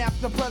 Kidnap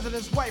the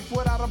president's wife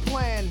without a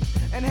plan.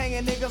 And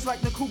hanging niggas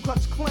like the Ku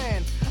Klux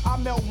Klan. I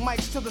melt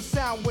mics till the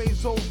sound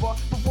waves over.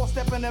 Before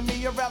stepping to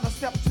me, I'd rather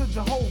step to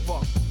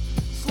Jehovah.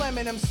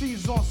 Slamming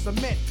MCs on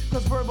cement.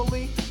 Cause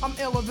verbally, I'm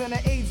iller than an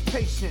AIDS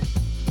patient.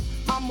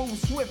 I move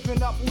swift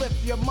and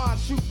uplift your mind.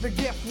 Shoot the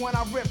gift when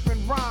I rip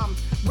and rhyme.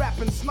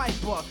 Rapping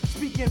sniper,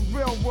 speaking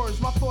real words.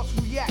 My thoughts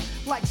react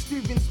like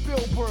Steven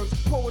Spielberg's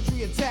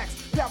poetry attacks.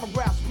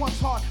 Paragraphs punch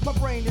hard, my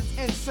brain is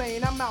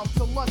insane. I'm out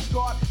to lunch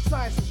guard,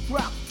 science is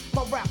dropped.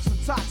 My raps are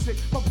toxic,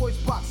 my voice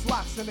box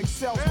locks and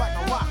excels like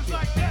a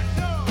rocket.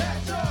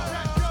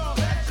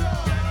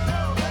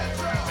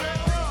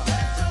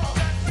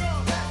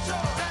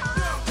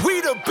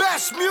 We the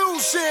best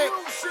music!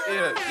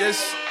 Yeah,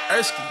 yes,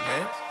 Ersky,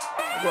 man.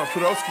 I'm gonna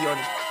put Oski on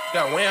this.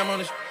 Got Wham on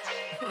this.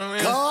 You know what I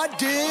mean? God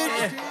did.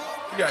 Yeah.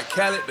 You got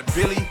Khaled, the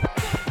Billy,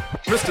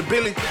 Mr.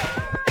 Billy.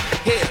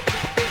 Yeah.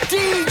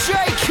 DJ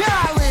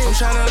Khaled. I'm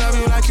tryna love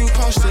you like you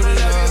supposed to be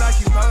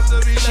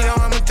loved. She know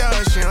I'm a thug,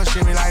 she don't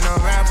treat me like no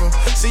rapper.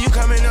 See you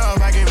coming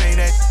up, I can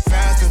make that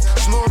faster.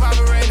 Smooth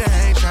operator,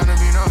 ain't tryna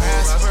be no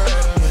hassle.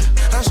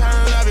 I'm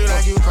tryna love you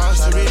like you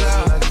supposed to be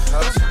loved.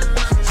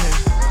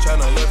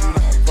 Tryna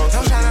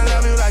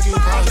love you like you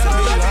supposed to be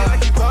loved. I'm tryna love you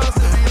like you supposed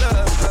to be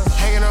loved.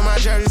 Hanging on my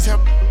jersey, tell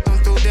them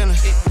through dinner.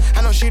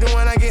 I know she the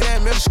one I get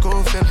that middle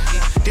school feeling.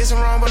 Did some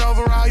wrong, but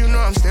overall, you know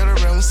I'm still a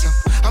real one. So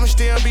I'ma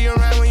still be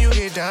around when you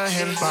get done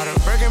here. Bought a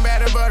Birkin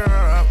bag to butter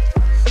her up.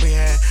 We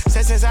had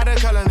sex inside the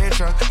color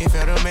truck. It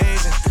felt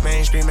amazing.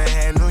 Mainstream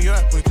Manhattan, New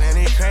York, we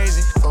planning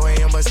crazy. 4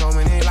 a.m. but so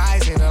many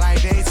lies, it like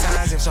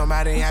daytimes. If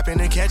somebody happen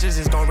to catch us,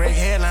 it's gon' break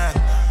headline.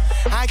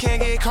 I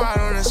can't get caught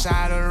on the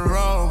side of the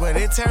road, but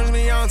it turns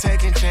me on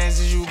taking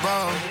chances, you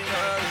bold.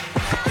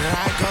 Here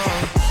I go.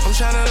 I'm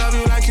tryna love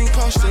you like you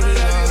supposed to be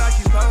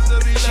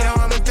loved. She know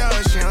I'm a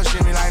thug, she don't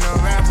treat me like no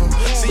rapper.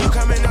 See you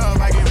coming up,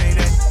 I can make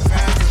that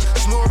faster.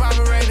 Smooth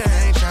operator,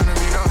 ain't tryna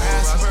be no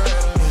hassle.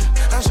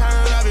 I'm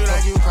tryna love you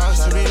like you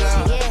supposed to be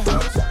loved.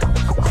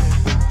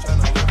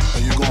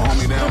 Are you gon' hold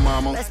me down,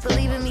 mama? Best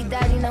believe in me,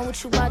 daddy, know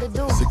what you about to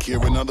do.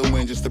 Secure another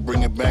win just to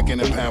bring it back and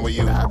empower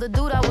you. The other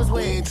dude I was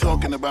with. We ain't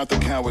talking about the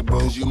coward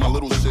bros. You my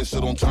little sister,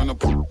 don't turn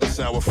the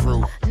sour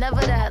fruit.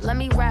 Never that, let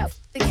me rap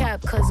the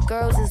cap, cause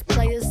girls is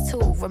players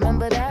too.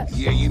 Remember that?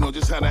 Yeah, you know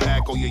just how to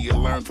act, oh yeah, you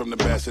learn from the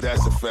best, so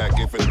that's a fact.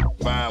 If it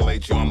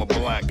violates you, I'm a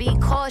black. Be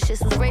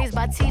cautious, was raised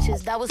by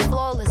teachers, that was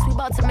flawless. We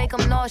about to make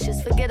them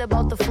nauseous, forget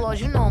about the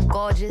flaws, you know I'm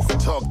gorgeous.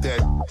 Talk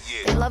that,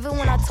 yeah. They love it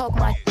when I talk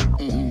my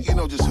You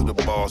know just who the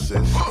boss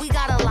is. We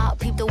got a lot,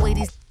 peep the way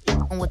these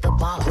with the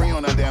ball. Pray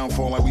on our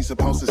downfall like we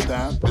supposed to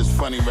stop. This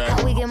funny rap.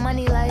 How we get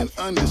money like in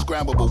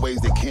undescribable ways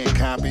they can't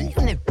copy. You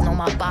niggas know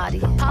my body.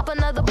 Pop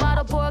another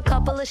bottle, pour a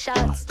couple of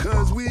shots.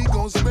 Cause we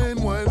gon'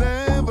 spend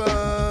whatever.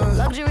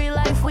 Luxury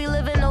life, we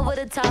living over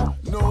the top.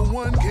 No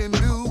one can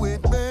do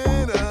it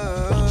better.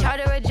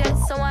 Charter a jet,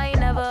 so I ain't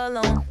never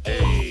alone.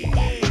 Hey,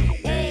 hey,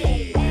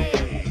 hey,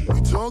 hey.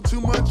 You talk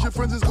too much, your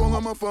friends is calling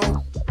on my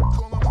phone.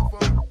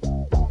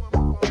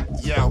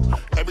 Yo,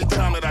 every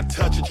time that I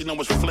touch it, you know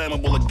it's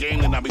flammable. A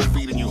game that I be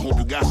feeding you. Hope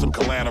you got some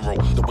collateral.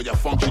 The way I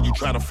function, you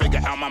try to figure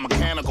out my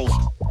mechanicals.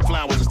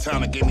 Flowers is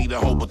town that gave me the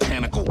whole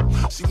botanical.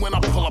 See, when I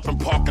pull up and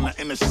park in the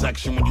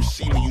intersection, when you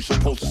see me, you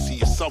supposed to see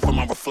yourself in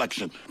my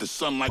reflection. The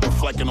sunlight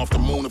reflecting off the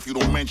moon. If you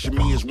don't mention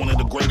me as one of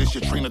the greatest,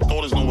 your train of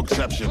thought is no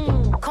exception.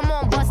 Come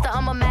on, Buster,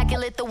 I'm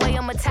immaculate. The way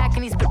I'm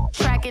attacking these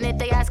tracking it.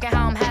 They asking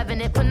how I'm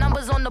having it. Put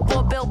numbers on the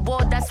board,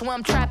 billboard, that's where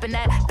I'm trapping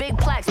at. Big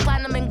plaques,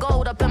 platinum and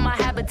gold up in my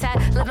habitat.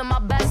 Living my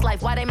best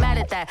life, why they mad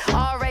at that?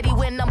 Already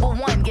win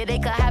 #1, yeah, they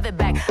could have it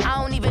back.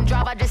 I don't even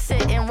drive, I just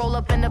sit and roll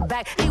up in the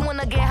back. He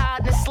wanna get high,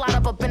 then slide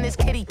up in his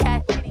kitty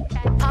cat.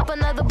 Pop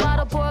another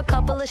bottle, pour a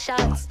couple of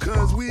shots.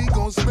 Cause we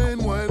gon'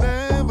 spend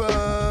whatever.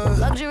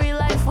 Luxury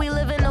life, we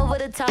living over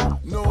the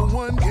top. No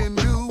one can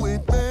do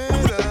it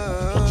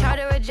better.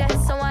 Charter a jet,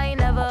 so I ain't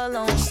never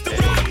alone.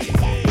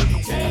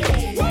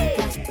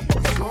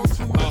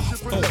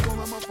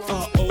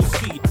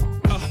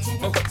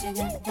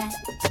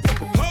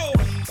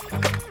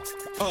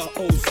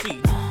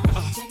 OC.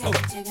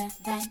 OC.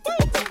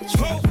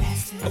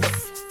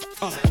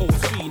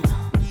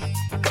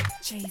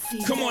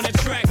 Come on and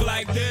track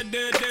like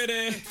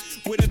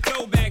with a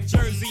throwback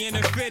jersey and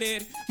a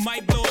fitted.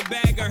 Might blow a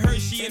bag of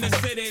Hershey in the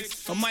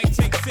cities. I might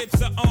take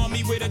sips of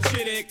Army with a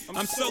chittick.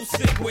 I'm so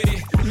sick with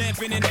it.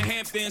 Lamping in the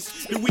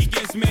Hamptons. The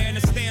weekends, man.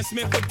 The Stan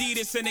Smith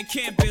Adidas and the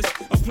campus.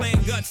 I'm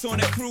playing guts on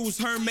a cruise.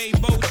 Hermaid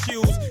boat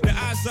shoes. The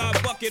Azar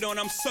bucket on.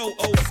 I'm so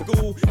old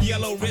school.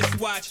 Yellow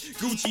wristwatch.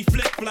 Gucci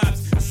flip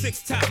flops.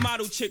 6 top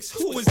model chicks.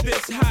 Who is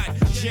this hot?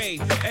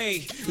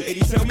 J.A.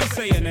 Ladies, tell me,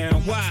 say it now.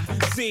 Why?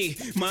 Z.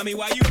 Mommy,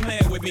 why you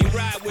playing with me?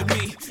 Ride with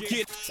me.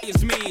 Get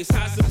it's me. It's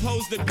how it's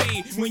supposed to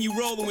be when you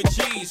rolling with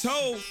G's.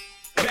 Ho!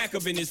 Back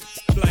up in this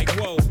like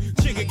whoa.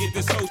 Chicka get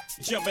this hoe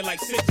jumping like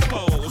 6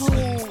 poles.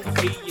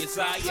 He is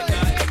I and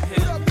I am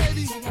him.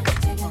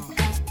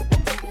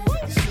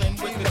 Slim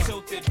with the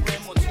tilted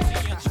rim or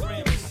 20-inch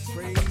rims.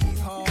 Breathe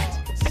hard.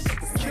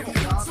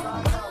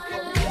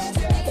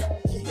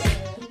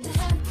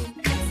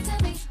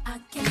 I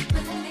can't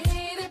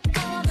believe it.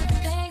 All the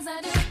things I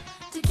do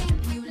to keep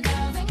you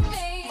loving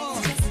me.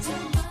 It's just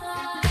too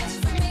much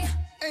for me.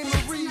 Hey,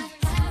 Marie.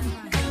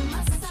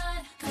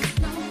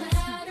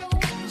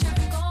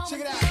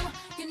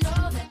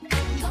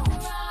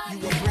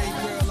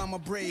 I'm a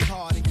brave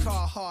heart and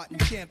Carhartt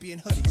and champion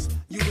hoodies.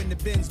 You in the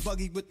Benz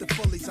buggy with the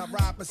fullies. I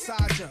ride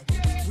beside you.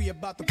 We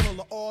about to pull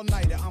an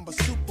all-nighter. I'm a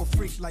super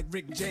freak like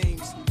Rick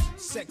James.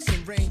 Sex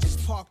and ranges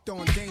parked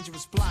on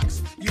dangerous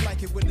blocks. You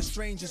like it when the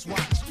strangers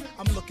watch.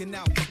 I'm looking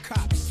out for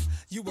cops.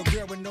 You a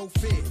girl with no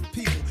fear.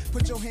 People,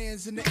 put your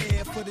hands in the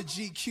air for the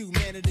GQ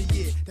Man of the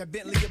Year. That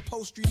Bentley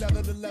upholstery,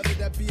 leather to leather,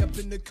 that be up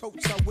in the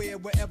coats I wear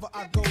wherever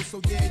I go. So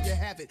there you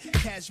have it.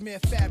 Cashmere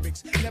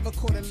fabrics. Never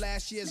caught in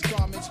last year's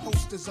garments.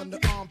 Holsters under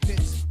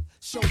armpits.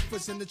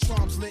 Chauffeurs in the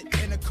trams lit,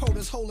 and the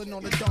coda's holding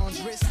on the Dawn's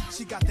wrist.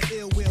 She got the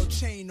ill will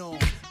chain on,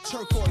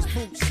 turquoise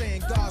boots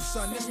saying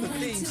Godson, this the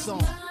theme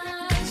song.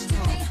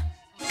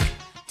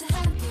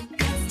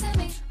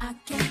 I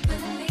can't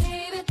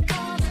believe it.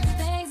 All the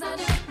things I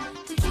do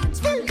to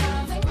keep you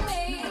loving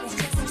me. It's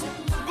just too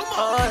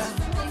much.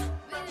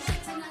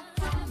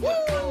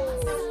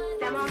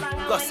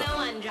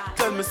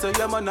 Tell me say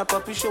your man a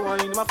papi show her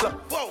in my flat.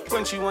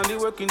 When she want the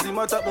work in the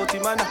matter about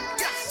him and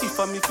if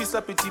I'm if it's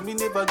a pity, me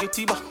never get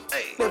it back.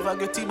 Never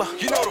get it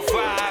back. You know the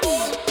vibes.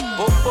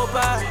 Bump up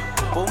high,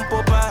 bump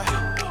up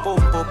high,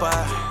 bump up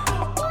high.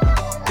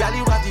 Girl,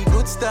 you got the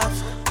good stuff.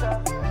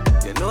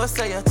 You know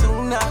say you're too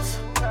enough.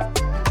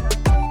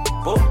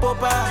 Bump up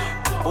high,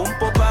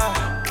 bump up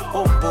high,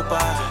 bump up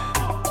high.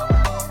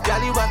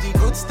 Girl, you got the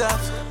good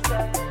stuff.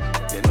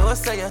 You know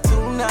say you're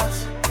too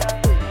enough.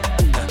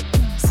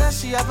 Says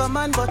she have a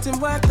man but him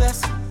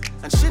worthless.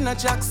 And she not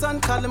Jackson,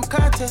 call him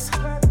Curtis.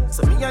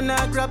 So me and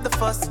I grab the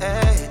first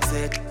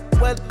exit.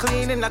 Well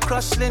clean in a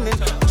crushed linen,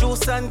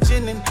 juice and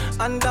ginin.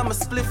 Under my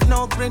spliff,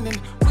 no grinning.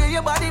 Where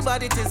your body,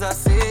 but it is a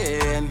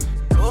sin.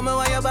 Tell me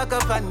why you back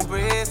up and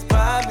brace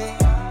by me.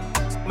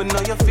 Me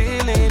know you're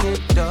feeling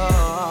it,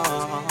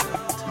 dog.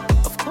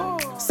 Of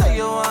course. Say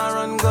you wanna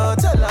run, go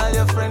tell all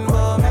your friends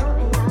about me.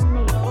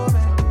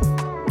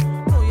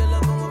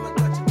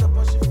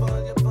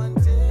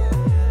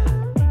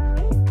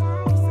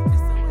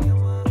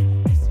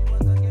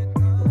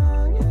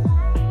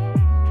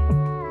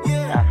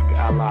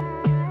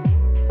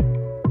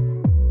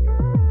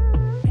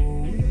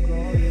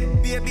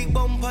 Be a big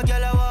bumper,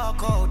 girl, I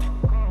walk out.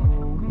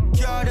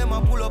 Car them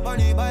a pull up on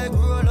the bike,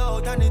 roll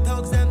out, and the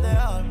thugs them they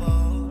all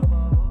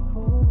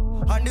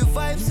bout. And the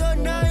vibes so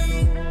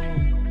nice.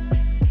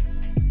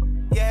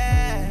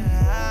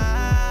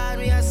 Yeah,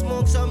 we a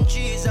smoke some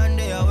cheese and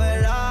they are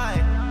well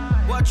high.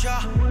 Watch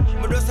ya,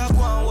 me just a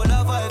go on with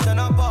a vibes and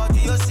a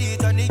party. You see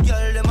it and the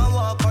girl them a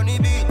walk on the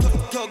beat.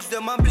 Thugs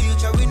them a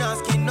bleach, and we not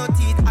skin no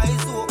teeth.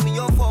 Eyes open, me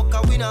your fuck,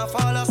 and we not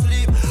fall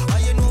asleep.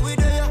 And you know we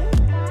there.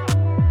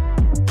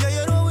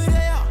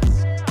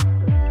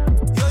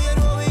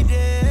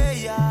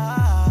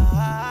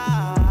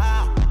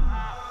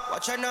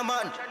 China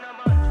man,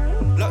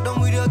 lock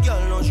down with your girl,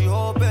 now she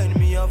open.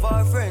 Me have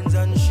her friends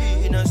and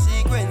she in a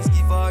sequence.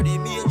 Give her the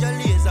major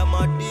laser,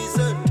 mad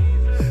decent.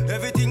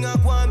 Everything I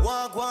want,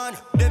 walk one.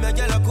 Them a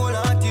girl a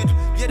cold-hearted,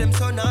 yeah them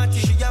so naughty.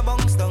 She a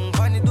bounce down,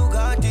 find the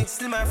Ducati.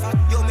 Still my fat,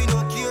 yo me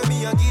no care,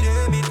 me a give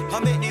them it. I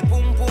make the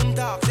pum pum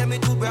talk, send me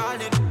to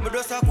brawling. Me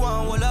just a go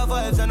on, all the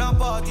vibes and a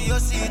party. You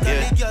see it,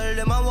 and the girl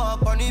them a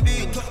walk on the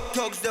beat.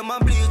 Thugs them a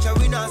bleach, and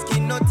we not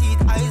skin no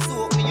teeth. Eyes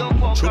open, me your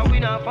fuck, and we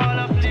not fall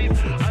asleep.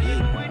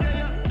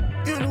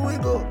 You know we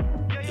go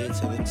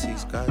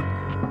 876 guy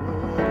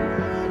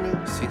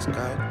 6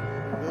 guy.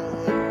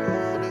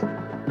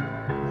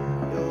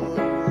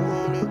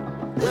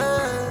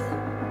 Yeah.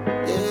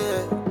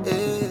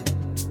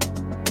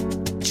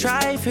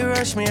 Try if you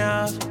rush me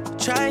off,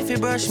 try if you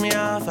brush me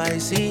off, I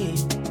see.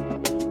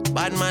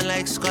 Bad man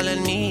likes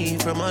calling me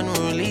from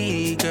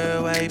unruly.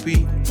 Girl, why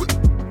be?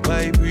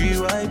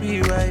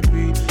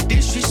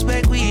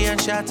 Disrespect we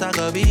and shot a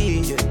go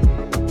be.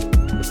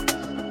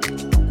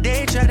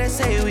 They try to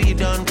say we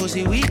done,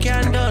 pussy we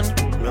can done.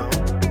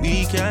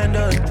 We can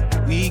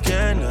done, we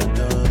cannot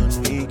done.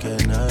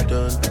 weekend not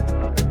done.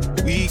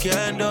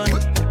 Weekend done,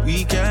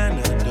 weekend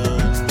not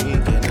done,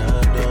 weekend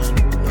not done.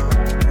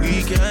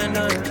 Weekend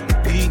done,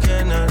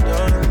 weekend not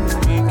done,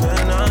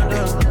 weekend not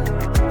done.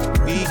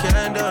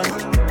 Weekend done,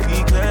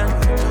 weekend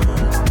not done.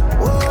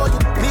 Oh,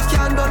 me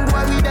can't done,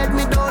 boy, we dead,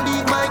 me don't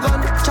leave my gun.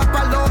 Chop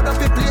a load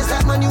up a place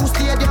like my new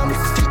stadium.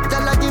 Fit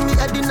tell her give me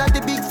a dinner the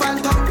big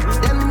phantom.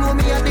 Them know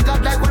me a the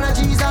god like one of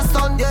Jesus'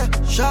 son. Yeah,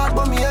 short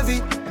but me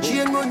heavy.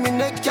 Chain round me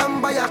neck,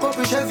 can buy a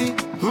couple Chevy.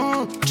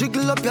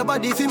 Jiggle up your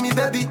body for me,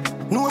 baby.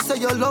 No say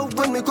your love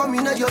when me come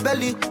in at your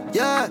belly.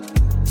 Yeah,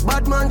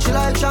 bad man chill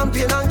like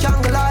champion and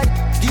can't lie.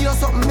 Give you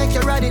something, make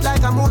you ride it like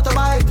a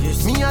motorbike.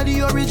 Yes. Me are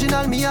the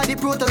original, me are the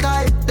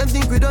prototype. Them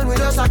think we done with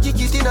us, I kick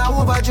it in a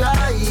overdrive.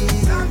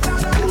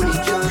 Only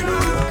can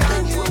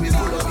know, we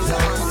pull up his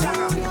ass.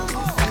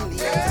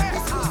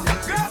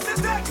 Girls in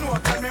techno,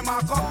 tell me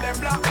mark up them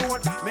black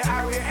code. Me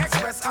Highway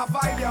Express, I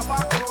vibe your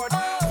back road.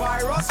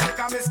 Virus, click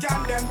and me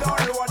scan them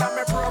download. And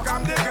me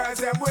program the girls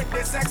them with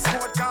the sex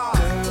code card.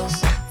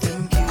 Girls,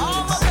 them cute.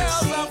 All my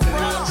girls are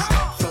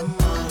from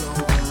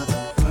all over the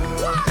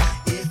world.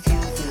 If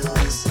you feel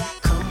this,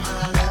 come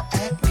holler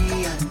at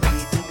me. I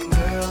need them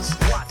girls,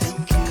 them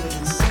cute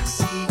and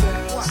sexy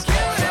girls.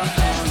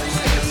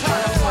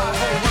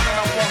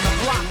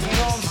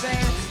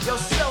 Yo,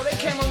 so they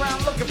came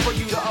around looking for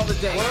you the other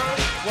day.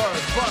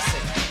 Word, bust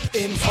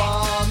it.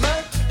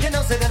 Informer, you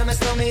know, say that I'm a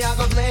snowman, I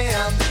go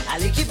blam. I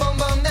like keep on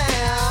down.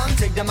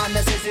 Take the man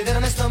that says that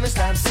I'm a snowman,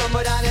 stamp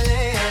somewhere down the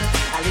lane.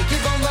 I like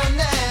keep on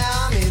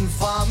down.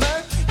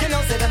 Informer, you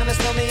know, say that I'm a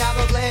snowman, I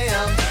go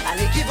blam. I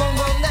like keep on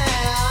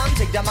down.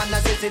 Take the man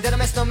that says that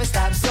I'm a snowman,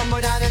 stamp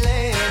somewhere down the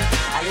lane.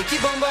 I like keep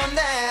on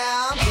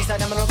down. Please, I'm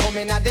gonna come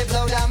in and they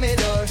blow down my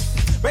door.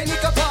 Rain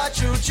it up all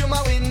through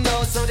my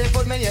window, so they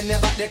put me in the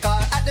back the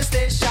car at the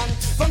station.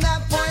 From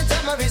that point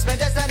on, I reached my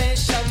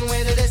destination.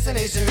 Where the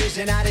destination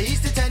region out of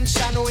east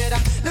detention. Where I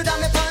look down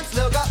my pants,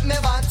 look up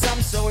my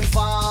bottom. So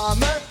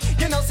informer,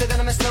 you know, say that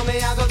I'm a snowman,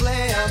 I go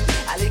glam.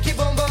 I like it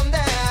boom boom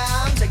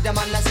down. Take the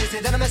man that say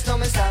that I'm a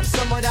snowman, stop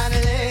somewhere down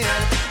the lane.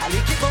 I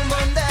like it boom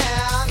boom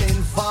down.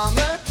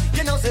 Informer,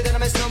 you know, say that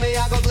I'm a snowman,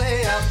 I go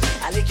glam.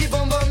 I like it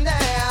boom boom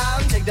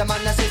down. Take the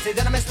man that say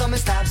that I'm a snowman,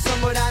 stop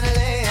somewhere down the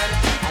lane.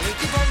 I like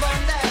it boom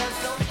boom down.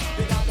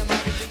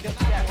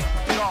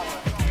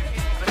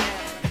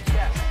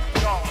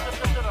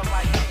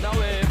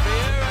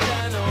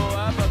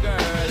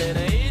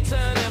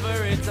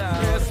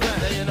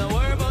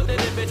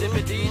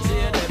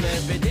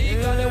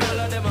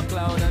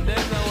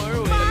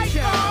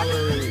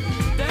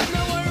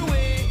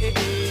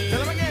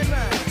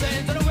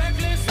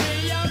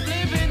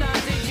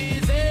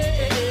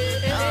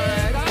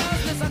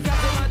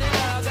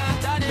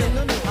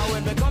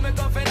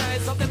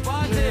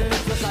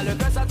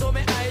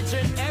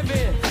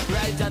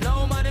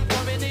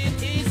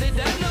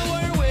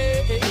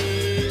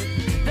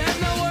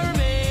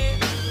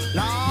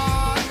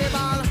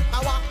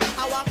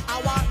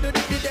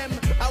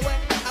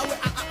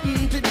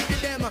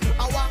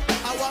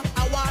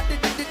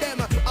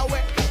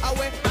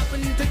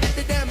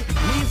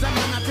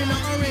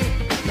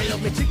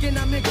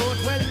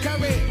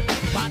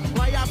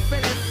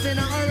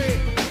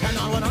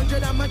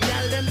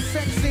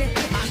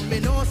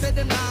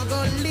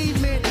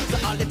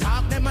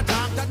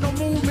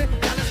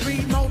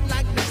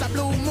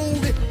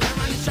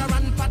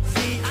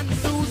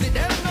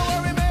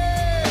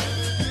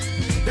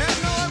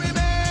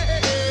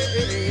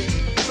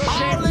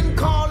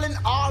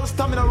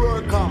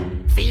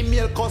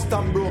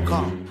 Custom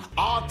broker,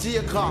 art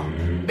taker,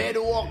 bed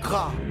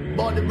walker,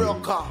 body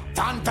broker,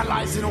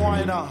 tantalizing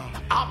whiner,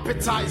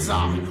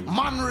 appetizer,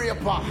 man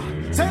raper.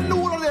 Send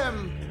all of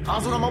them,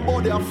 cause when I'm a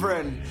body a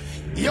friend.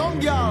 Young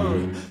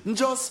girl,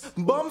 just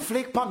bum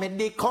flick pa me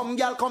dick. Come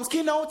girl, come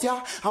skin out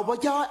ya. Our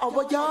yai.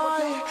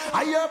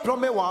 I hear from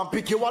me one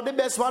pick you are the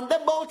best one, the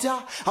bout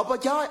ya. Our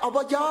yai.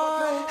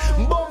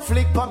 Bum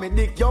flick pa me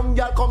dick. Young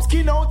girl, come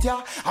skin out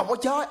ya. Our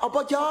yai.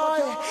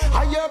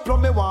 I hear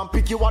from me one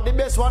pick you are the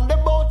best one, the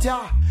bout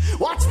ya.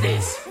 Watch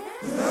this.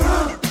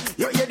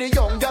 You hear the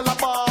young girl a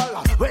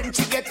ball when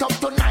she get up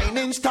to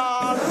 9-inch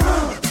tall.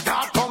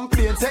 Start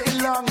complain, say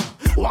it long.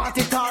 Want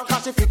it all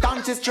cause she fit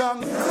and she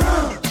strong.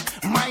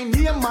 My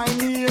name,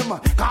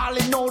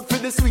 calling out for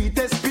the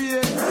sweetest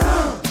pain.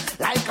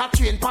 Like a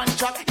train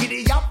puncher,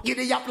 giddy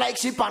up like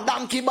sheep and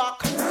donkey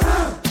back.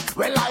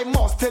 Well, I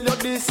must tell you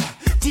this,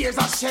 tears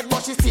are shed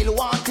but she still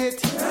want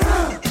it.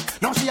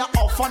 Now she a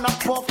off and a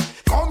puff,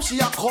 come she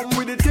a come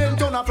with the 10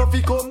 ton of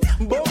fluffy come.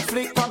 Bum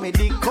flick for me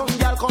dick, come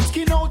girl, come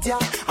skin out ya.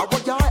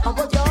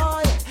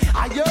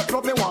 I hear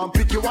probably one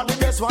pick you are the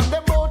best one,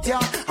 them bout ya.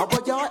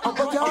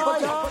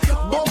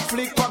 Bum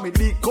flick for me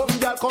dick, come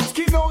girl, come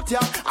skin out ya.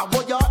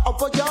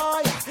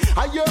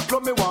 I hear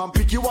from me one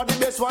pick you are the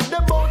best one,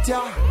 them bout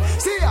ya.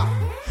 See ya,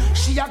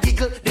 she a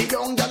giggle, the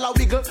young girl a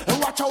wiggle.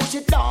 And watch how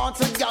she dance,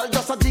 the girl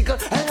just a jiggle.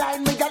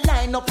 And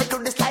line up into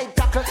the slide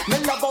tackle. Me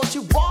love how she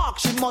walk,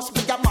 she must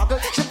be a muggle.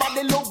 She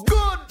body look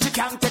good, she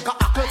can't take a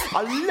hackle.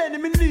 I'll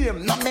lend me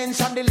name, not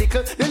mention the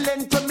liquor. The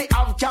length when me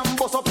have can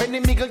bust up Many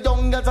middle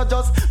young girls are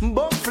just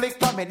bum flick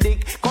for me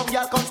dick. Come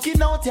girl, come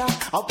skin out ya.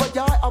 Up a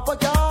joy, up a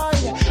joy.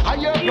 I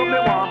hear from me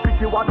one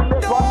pick you one the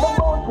next one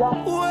about ya.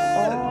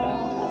 Well,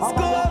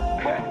 score.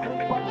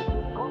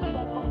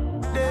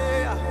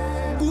 There,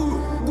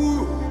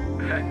 guru.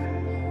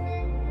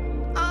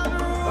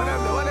 What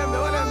them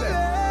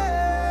there?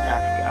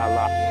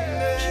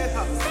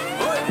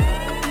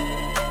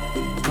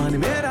 Money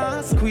made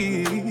us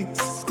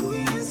squeeze.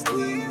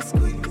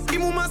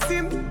 Imu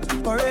masim,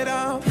 parade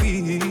out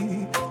weep.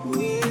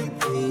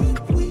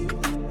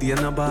 The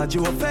end bad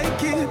you a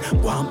fake it.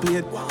 One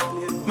plate,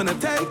 man I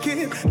take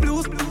it.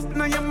 Blues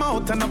in your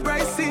mouth and the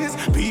braces.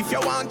 Beef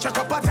you want, check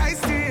up a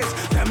taste this.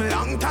 Them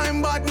long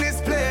time badness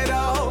played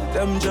out.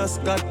 Them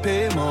just got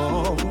paid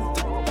more.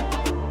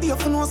 You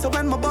know so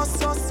when my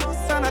boss us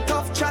and a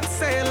tough chat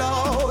sail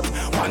out.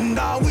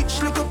 Wonder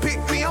which little pick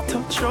me up.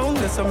 Touch round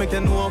this I make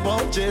you know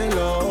about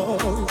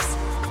jealous.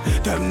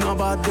 Them know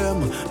about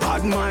them,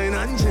 bad mind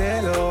and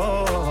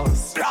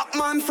jealous. Black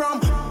man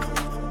from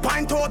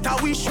Pint out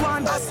a wish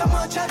one. That's so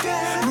much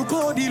again. Look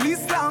how the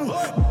list long.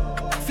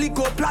 Flick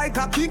up like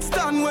a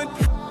kickstand when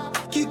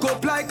kick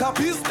up like a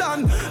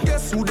piston.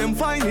 Guess who them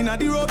finding at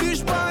the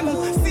rubbish pan?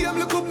 See him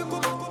look up,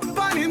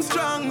 pan him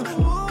strong.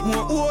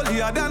 More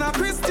holier than a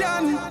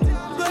Christian.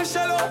 Blood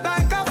shell out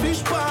like a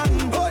fish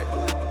pan. Boy,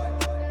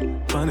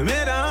 pan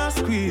made a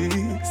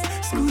squeeze.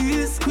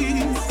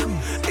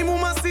 Imu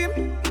masim,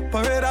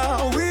 parade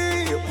out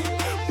weep.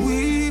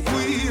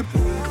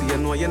 You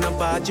know you're not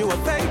bad, you a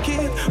fake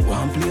it.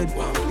 One plate,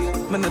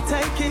 man I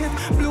take it.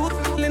 Blue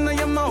in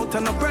your mouth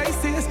and the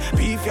braces.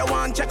 Beef you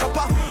want, check up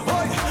a.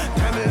 Oi,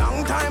 them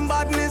long time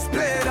badness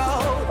played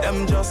out.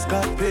 Them just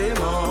got paid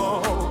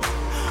more.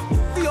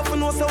 You often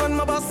know so when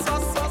my boss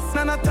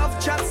and a tough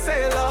chat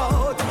sail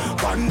out.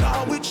 Wonder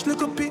which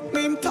little pick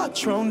name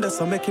touch round this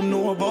I make him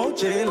know about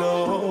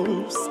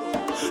jealous.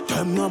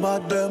 Them know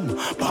about them,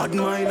 bad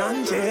mind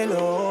and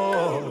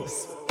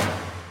jealous.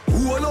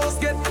 Who else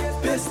get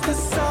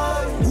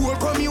pesticide? Whole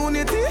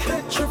community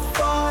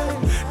petrified.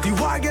 The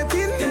war get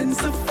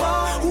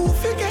intensified. Who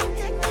forget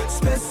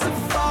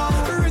specify?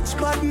 Rich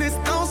badness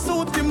now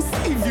suit him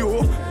save you.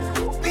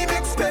 Live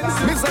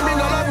expensive. Me say me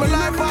no love my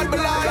life, but my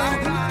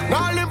life.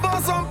 Now live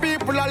for some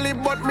people I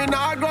live, but me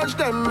not grudge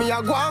them. Me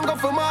a go and go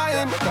for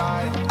mine.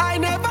 I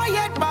never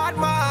yet bad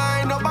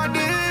mind,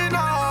 nobody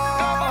know.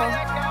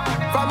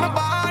 From me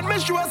bad, me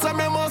sure say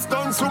me must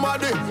done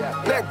somebody.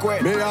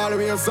 Me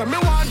always say me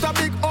want a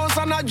big house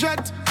and a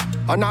jet,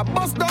 and a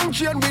bus down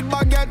chain with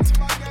baguette.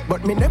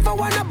 But me never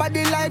want a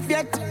body life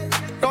yet.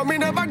 No, me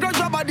never grudge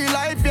a body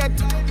life yet.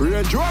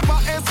 Range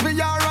Rover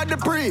SVR at the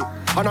pre,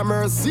 and a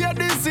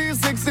Mercedes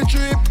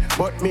C63.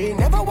 But me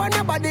never want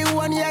a body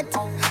one yet.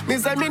 Me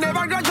say me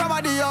never grudge a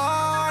body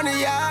on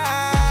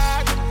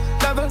yet.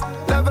 Level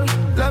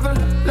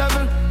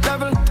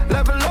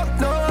up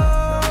now.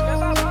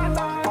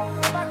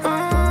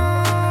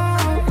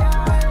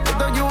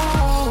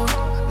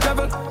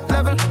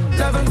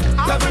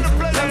 I've been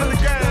playing the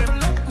game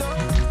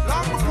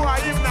long before I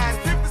even had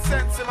 50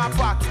 cents in my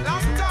pocket.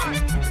 Long time.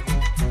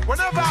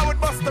 Whenever I would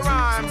bust a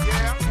rhyme,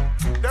 yeah,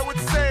 they would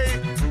say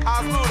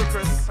I was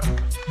ludicrous,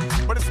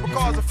 but it's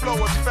because the flow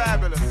was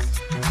fabulous.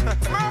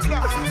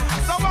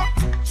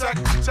 So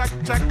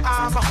check,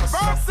 I'm a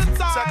hustler.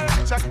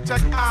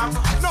 Check, I'm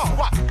no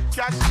what?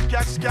 Cash,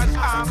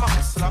 I'm a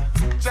hustler.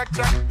 Check,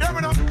 hear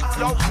me now.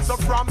 Yo, so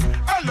from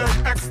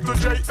LAX to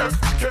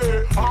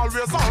JFK,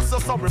 always hustle,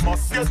 so we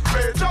must get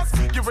paid. Just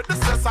give it the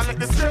stress and let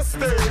the stress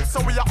stay. So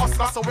we are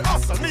hustler, so we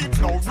hustle,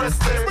 need no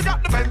rest day. We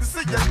got the Benz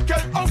CNK,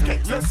 okay,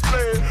 let's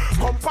play.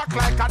 Compact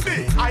like a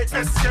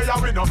DISK, yeah,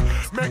 we know.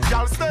 Make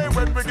y'all stay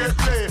when we get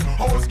paid.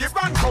 Hoes give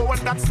and go,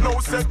 and that's no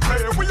set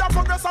play. We are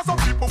progress as some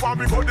people want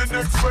we go the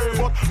next way.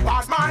 But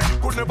bad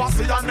mind could never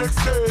see our next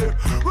day.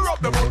 We rub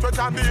the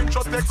motor and the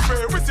intro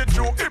X-ray. We see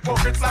through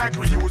hypocrites like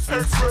we use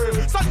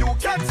X-ray. So you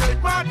can't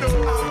take my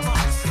dough.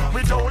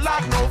 We don't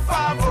like no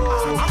favor.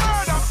 I'm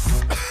murder.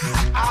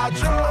 I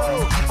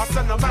drove. I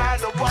said no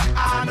matter what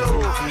I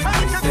know. And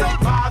you can tell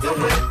by the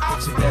way I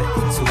put you back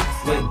into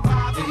it.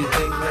 Do you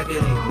think like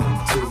it ain't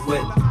nothing to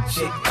it?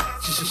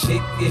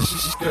 Shake, yeah, she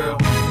girl.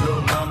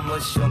 Little mama,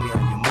 show me how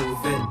you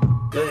move it.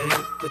 Go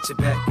ahead, put your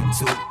back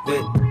into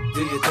it. Do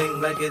you think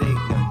like it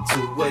ain't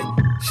nothing to it?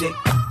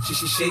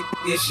 Shake,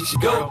 yeah, she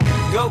girl.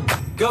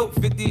 Go,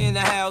 50 in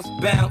the house,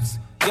 bounce.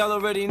 Y'all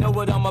already know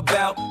what I'm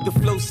about. The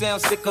flow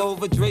sounds sick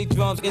over Dre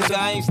drums. And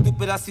I ain't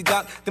stupid, I see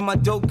Doc, then my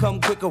dough come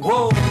quicker.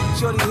 Whoa,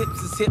 shorty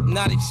hips is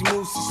hypnotic, she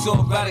moves, she's so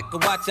erotic. I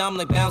watch, I'm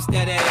like bounce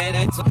that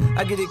ass.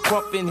 I get it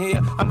crump in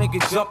here, I make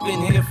it jump in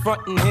here,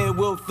 front in here,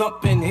 we'll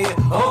thump in here.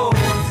 Oh,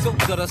 so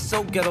gutter,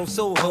 so ghetto,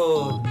 so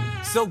hood.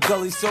 So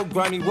gully, so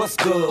grimy, what's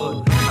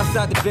good?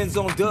 Outside the Benz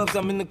on dubs,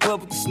 I'm in the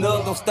club with the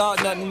snug. Don't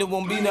start nothing, there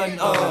won't be nothing.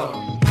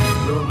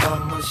 Little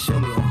mama, show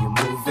me how you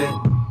move it.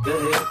 Go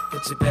ahead,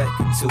 put your back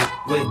into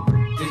it.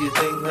 Do you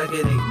think like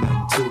it ain't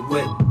nothing to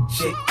it?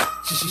 Shake,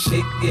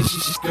 yeah,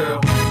 she girl.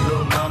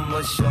 Little mama,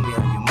 show me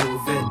how you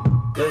move it.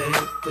 Go Go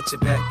ahead, put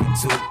your back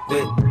into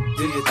it.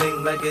 Do your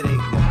thing like it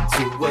ain't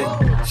nothing to it.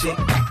 Shake,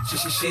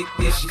 shake,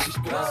 yeah,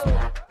 shake,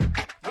 girl.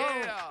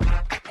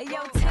 Hey,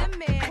 yo, Tim,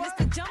 man, it's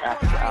the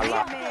Jumpoff right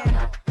here,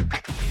 man.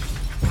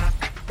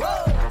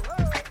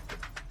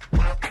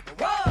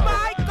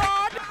 My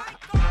God!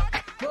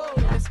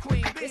 Whoa, it's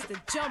Queen B. It's the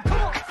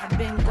Jumpoff. I've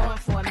been going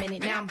for a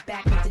minute, now I'm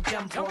back with the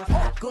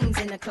Jumpoff. Goons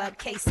in the club,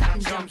 case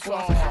something jump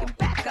off. You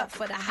back up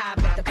for the high,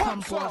 but the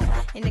pump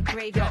off. In the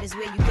graveyard is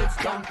where you get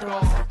dumped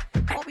off.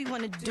 All we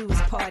wanna do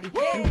is party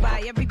and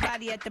buy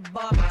everybody at the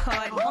bar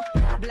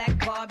Bacardi.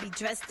 Black Barbie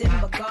dressed in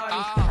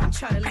Bulgari. I'm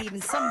trying to leave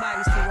in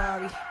somebody's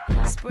Ferrari.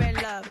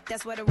 Spread love,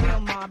 that's what a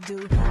real mob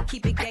do.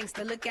 Keep it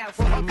gangster, look out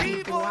for the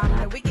people. I'm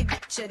the wicked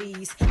bitch of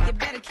these. You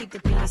better keep the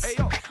peace,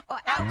 or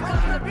out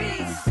come the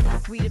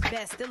beast. We the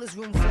best, still is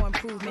room for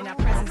improvement. Our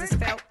presence is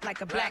felt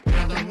like a black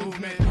people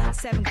movement.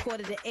 7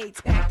 quarter to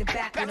 8, back to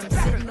back with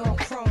them sitting on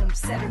chrome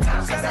 7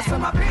 times a That's for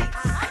my beats.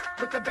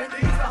 With the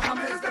Bentleys, the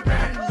Hummers, the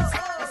Benz.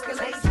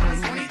 Escalade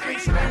 23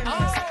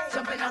 trims.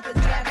 Jumping out the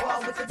Jaguar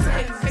with the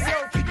Timbs.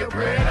 Yo, keep your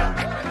bread up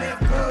and live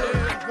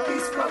good.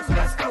 East Coast,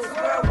 West Coast,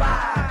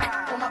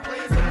 worldwide. All my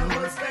players in the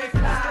hood stay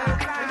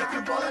fly. And if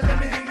you ballin', let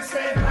me hear you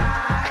say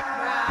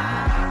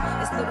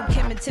ride. It's Little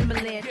Kim and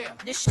Timberland.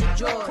 This shit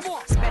yours.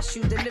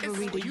 Special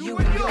delivery to you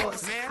and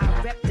yours.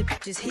 I rep the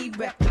bitches, he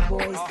rep the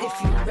boys.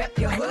 If you rep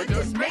your hood,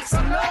 then make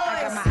some noise.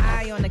 I got my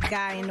eye on the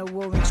guy in the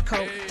orange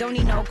coat. Don't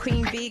need no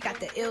Queen B, got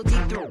the ill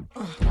deep throat.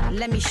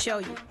 Let me show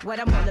you what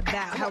I'm all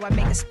about. How I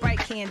make a Sprite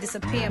can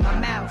disappear in my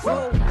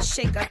mouth.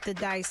 Shake up the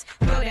dice,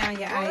 throw down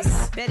your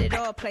ice. Bet it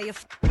all, play your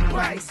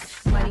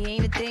price. Money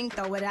ain't a thing,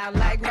 throw it out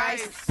like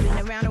rice.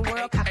 Been around the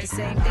world, cop the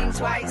same thing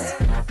twice.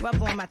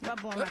 Rub on my,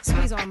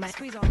 squeeze on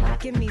my.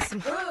 Give me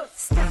some,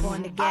 step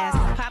on the gas.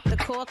 Pop the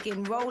cork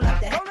and roll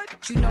up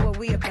that. You know what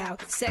we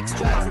about, sex,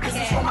 drugs, and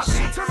cash.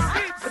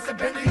 With the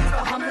Bentleys, the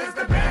Hummers,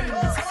 the Benz.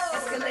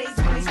 Escalade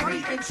 23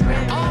 inch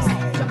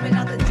rims. Jumping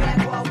out the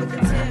Jaguar with the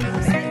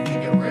Timbs.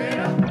 Keep your bread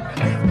up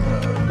and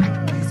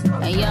live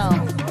good. Hey yo,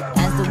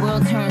 as the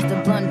world turns,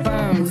 the blunt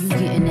burns. You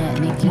getting that,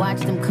 Nikki?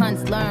 Watch them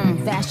cunts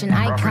learn. Fashion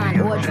icon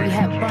Audrey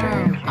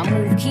Hepburn. I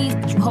move keys,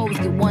 but you hoes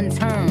get one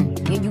turn.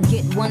 Yeah, you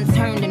get one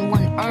turn and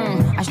one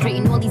earn. I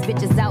straighten all these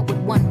bitches out with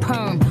one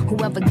perm.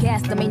 Whoever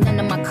gassed them ain't none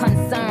of my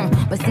concern.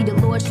 But see, the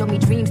Lord showed me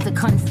dreams to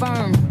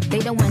confirm. They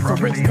done went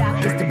to witch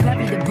doctors to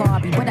bury the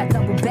Barbie. But I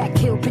double back,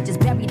 kill bitches,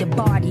 bury the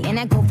body. And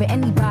I go for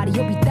anybody,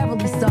 you'll be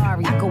thoroughly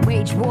sorry. I could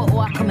wage war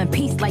or I come in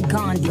peace like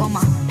Gandhi. All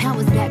my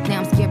powers back now,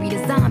 I'm scary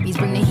to zombies.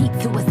 Bring the heat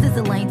to a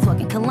sizzle, ain't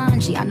talking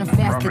Kalanji. I done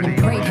fasted and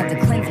prayed, had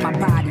to cleanse my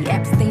body.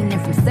 Abstaining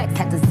from sex,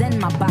 had to zen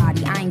my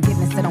body. I ain't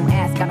giving, so don't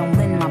ask, I don't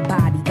lend my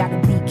body. Gotta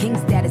be king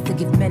status to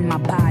give men my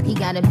body. He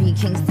gotta be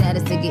king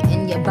status to get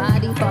in your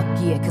body. Fuck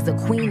yeah, cause a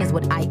queen is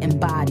what I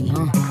embody.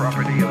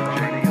 Property of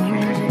the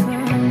city.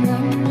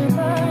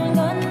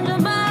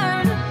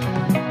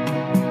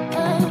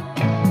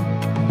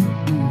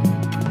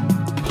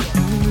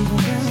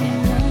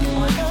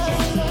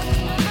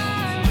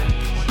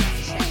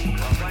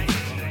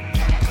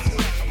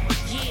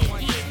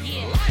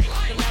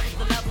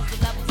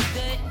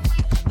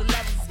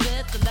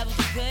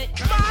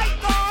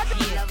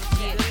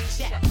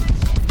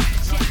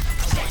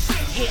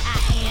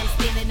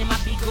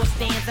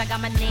 I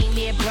got my name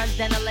there, brushed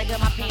down the leg of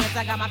my pants.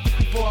 I got my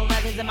 54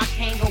 leathers and my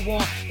Kango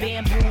on.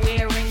 Bamboo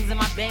earrings and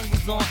my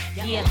bangles on.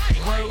 Yeah,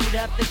 word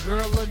up, the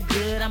girl look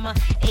good. I'm a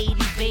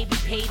 80s baby,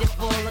 paid it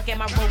full. Look at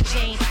my rope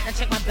chain, now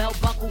check my belt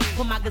buckle.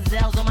 Put my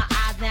gazelles on my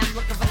eyes, now I'm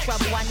looking for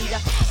trouble. I need a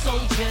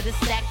soldier to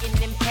stack and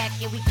then pack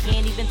it. We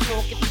can't even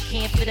talk if we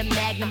can't fit a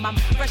magnum. I'm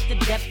fresh to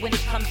death when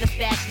it comes to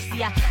fashion.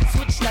 See, I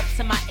switched up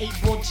to my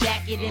 8-ball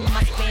jacket and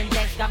my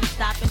spandex got me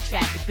stopping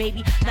traffic.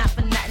 Baby, not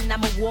for nothing,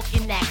 I'm a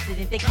walking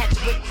accident. They catch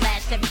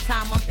whiplash every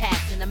time I'm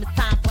passing them. It's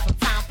time for some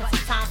time for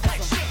some time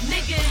for some.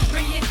 Niggas,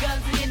 bring your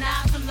guns and your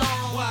knives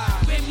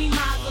along. Bring me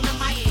mines on the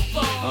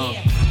microphone.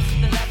 Yeah.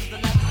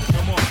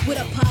 With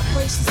a pop,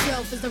 brace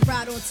yourself as the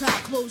ride on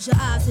top. Close your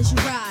eyes as you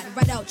ride,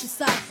 right out your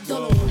sights.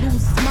 Don't lose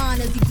his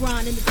mind as he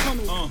grind in the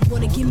tunnel.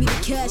 Wanna give me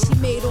the cash he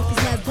made off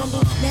his last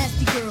bundle?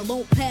 Nasty girl,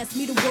 won't pass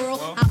me the world.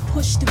 I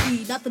push the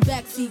beat, not the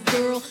backseat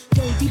girl.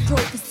 Don't deep throat,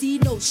 cause see,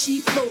 no,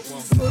 she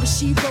floats. Murder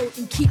she wrote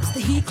and keeps the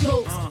heat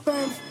close.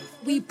 Firm.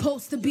 We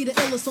post to be the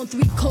illest on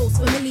 3 coasts.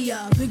 Familiar,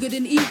 bigger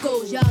than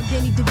egos. Y'all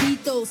Danny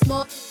DeVito,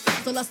 smart.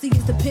 All I see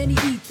is the penny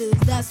ethers.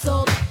 That's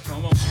all.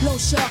 Low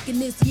shark in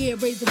this year,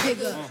 raise the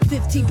vigor.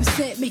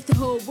 15% make the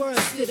whole world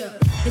sit up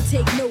and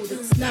take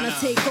notice. Now I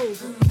take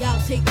over. Y'all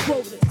take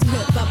quotas.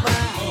 Bye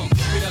bye.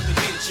 Get up the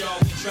gate, y'all.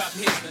 We drop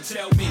hits. Now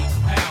tell me,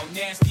 how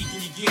nasty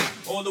can you get?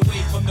 All the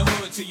way from the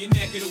hood to your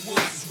neck of the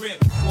woods is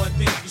ripped. One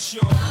thing for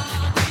sure.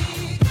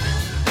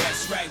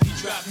 That's right, we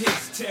drop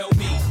hits. Tell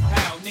me,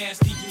 how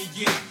nasty can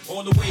you get?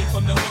 All the way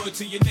from the hood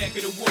to your neck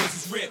of the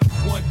woods is ripped.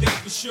 One thing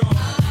for sure.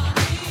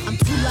 I'm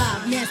too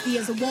live, nasty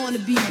as I wanna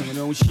be. You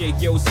know,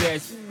 shake your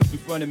ass. in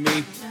front of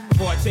me.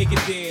 Before I take it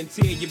there and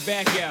tear your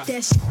back out.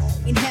 That shit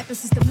ain't happened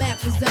since the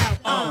map was out.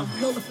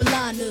 Lola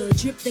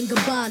Falana, dripped in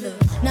Gabbana,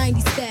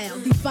 90s style,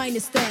 the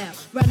finest style.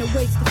 Round the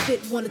waist to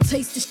fit, wanna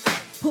taste the shit.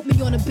 Put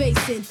me on a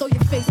basin, throw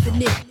your face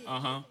in it.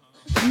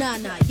 Nah,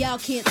 y'all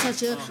can't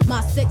touch her.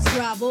 My sex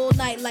drive all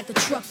night like a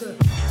trucker.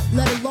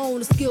 Let alone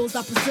the skills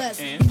I possess.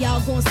 And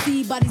y'all gon'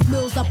 see by these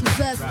mills I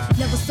possess.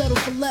 Never settle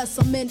for less.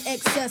 I'm in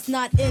excess,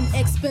 not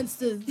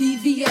inexpensive.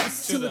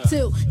 EVS to the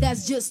till.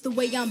 That's just the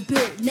way I'm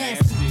built.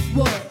 Nasty,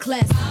 world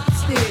class,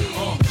 still.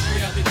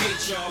 Straight out the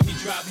gate, y'all. He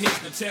drop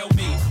hits. Now tell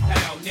me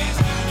how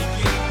nasty can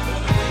you get?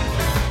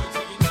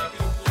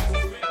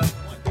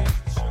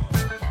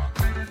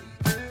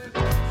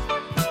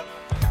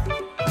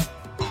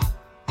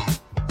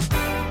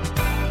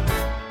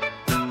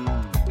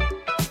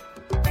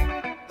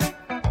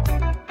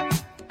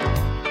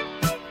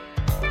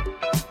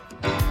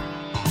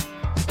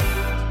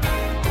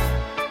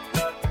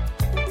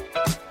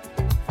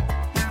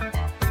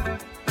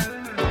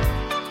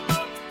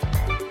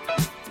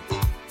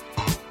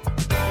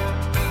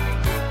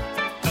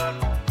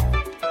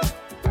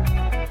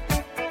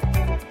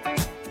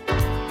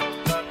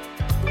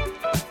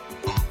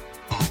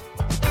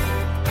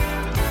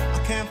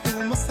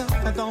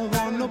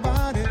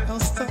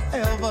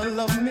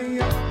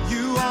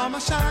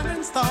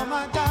 Shining star,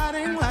 my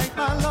guiding light,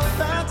 my love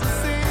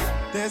fantasy.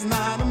 There's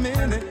not a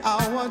minute,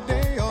 hour,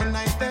 day, or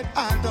night that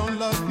I don't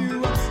love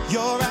you.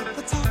 You're at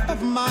the top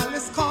of my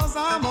list, cause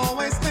I'm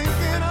always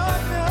thinking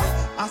of you.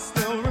 I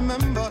still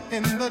remember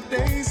in the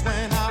days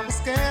when I was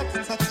scared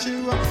to touch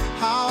you,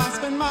 how I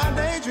spent my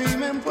day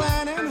dreaming,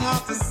 planning how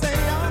to say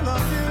I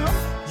love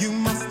you. You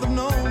must have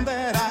known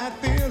that I had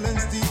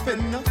feelings deep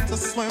enough to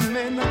swim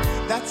in.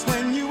 That's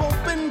when you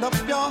opened up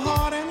your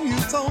heart and you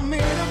told me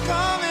to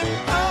come in.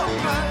 Oh,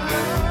 my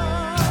love.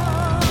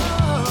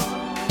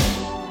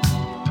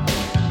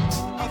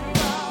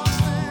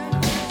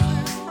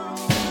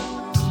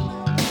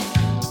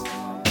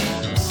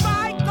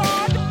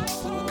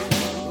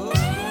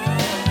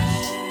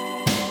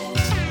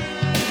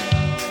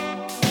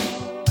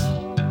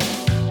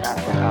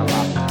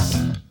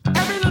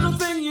 Every little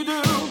thing you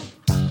do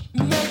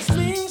makes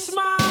me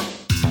smile.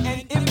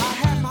 And if I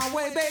had my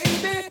way,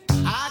 baby,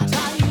 I'd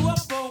tie you up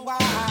for a while.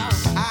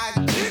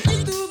 I'd take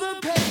you through the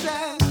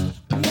paces,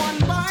 one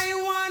by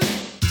one.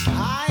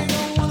 I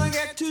don't wanna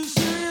get too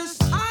serious.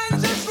 I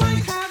just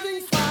like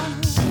having fun.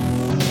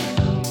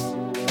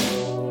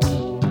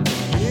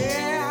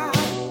 Yeah,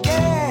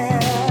 yeah.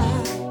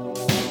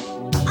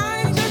 I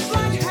just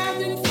like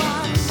having fun.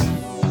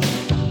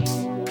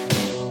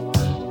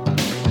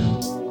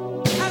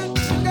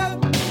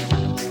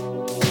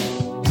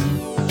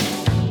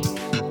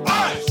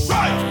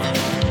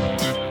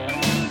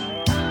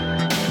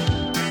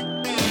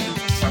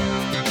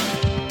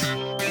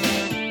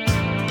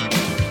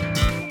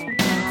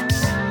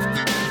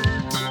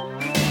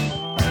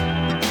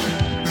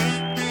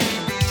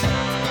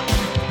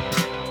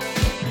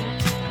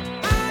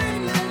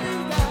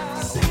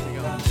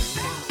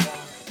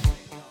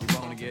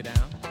 Get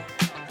down?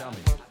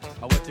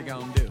 What you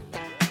gonna do?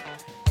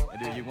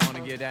 You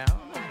wanna get down?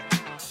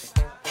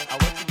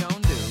 What you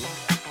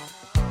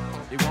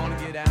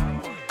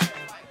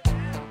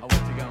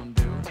gonna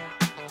do?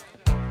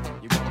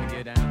 You wanna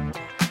get down?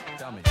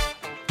 Tell me.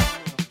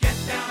 Get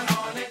down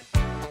on it.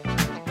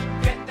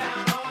 Get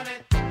down on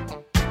it.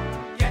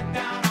 Get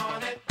down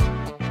on it.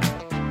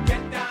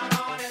 Get down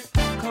on it.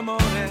 Come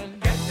on in.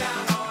 Get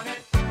down on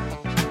it.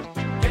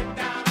 Get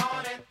down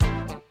on it.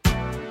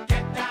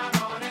 Get down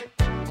on it.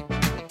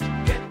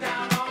 Get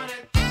down on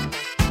it.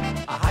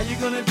 How you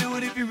gonna do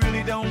it if you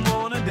really don't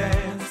wanna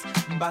dance?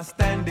 By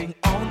standing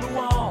on the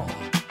wall.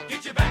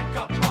 Get your back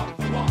up off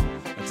the wall.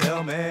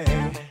 Tell me,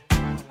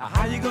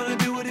 how you gonna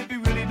do it if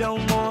you really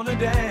don't wanna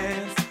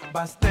dance?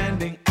 By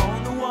standing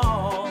on the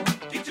wall.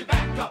 Get your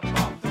back up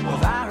off the wall.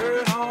 'Cause I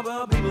heard all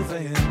the people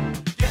saying,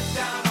 get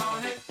down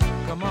on it.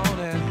 Come on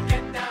in.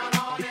 Get down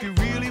on if it. If you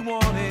really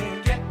want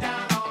it, get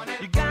down on it.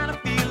 You gotta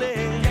feel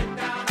it. Get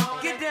down on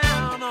it. Get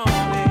down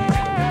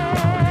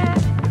on it.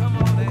 Come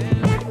on in.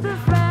 It's a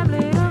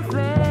family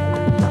affair.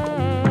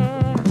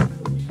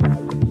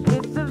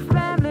 It's a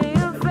family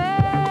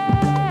affair.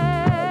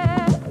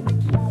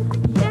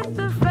 It's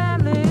a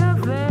family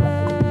affair.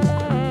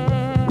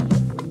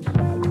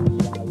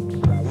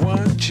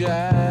 One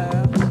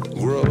child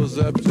grows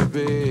up to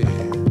be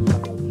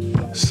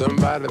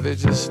somebody that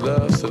just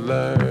loves to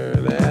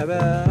learn, and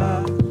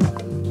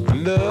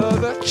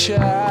another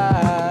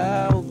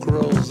child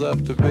grows up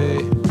to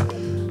be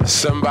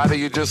somebody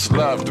you just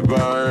love to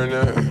burn.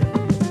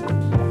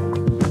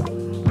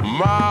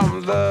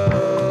 Mom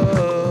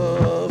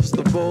loves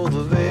the both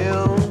of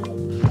them.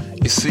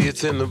 You see,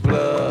 it's in the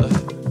blood.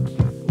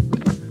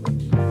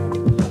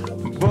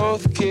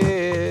 Both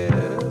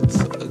kids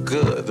are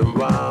good to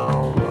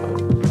mom.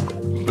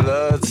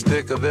 Blood's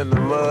thicker than the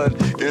mud.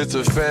 It's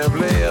a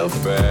family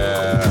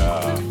affair.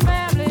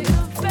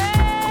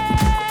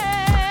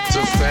 It's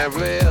a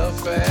family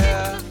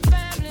affair.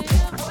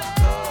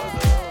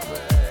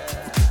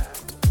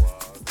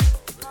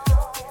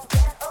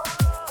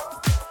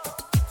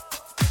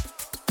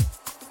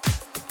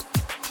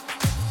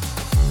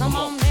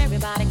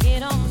 everybody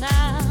get on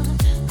now.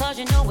 Cause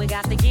you know we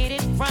got to get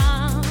it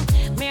wrong.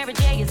 Mary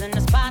J is in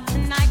the spot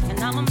tonight, and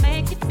I'ma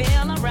make you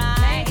feel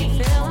alright.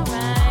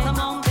 Come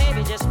on,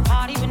 baby, just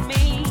party with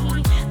me.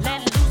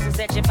 Let loose and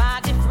set your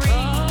body free.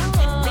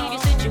 Leave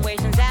your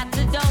situations at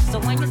the door, so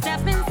when you step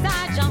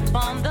inside, jump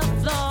on the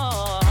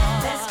floor.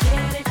 Let's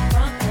get it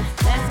drunk.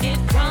 Let's get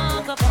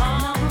drunk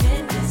upon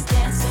in this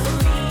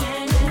dancery.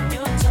 And if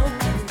you're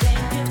token,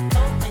 then you're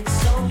floating,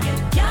 so you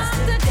got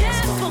to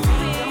dance for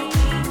me.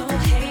 No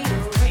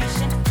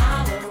hateration,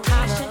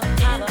 holleration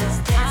in this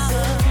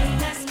dancery.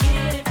 Let's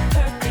get it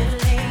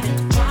percolated,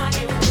 try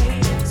it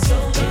waiting, so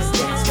this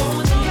dance for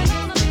me. It's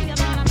gonna be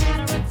about a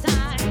matter of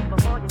time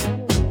before you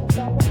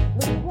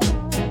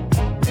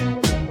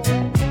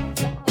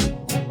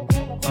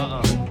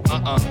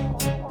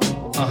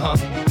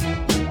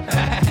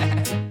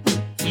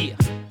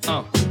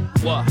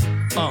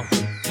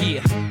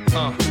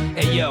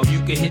Hey yo, you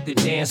can hit the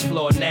dance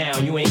floor now,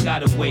 you ain't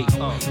gotta wait.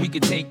 We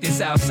can take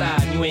this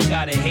outside, you ain't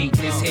gotta hate.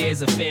 This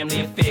here's a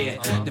family affair,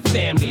 the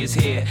family is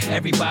here.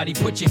 Everybody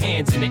put your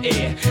hands in the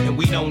air, and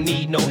we don't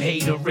need no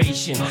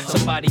hateration.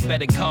 Somebody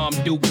better calm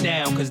Duke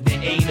down, cause they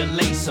ain't a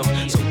lace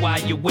 'em. So while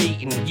you're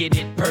waiting, get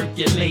it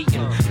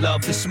percolating.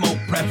 Love the smoke,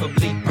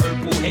 preferably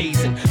purple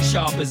hazing.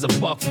 Sharp as a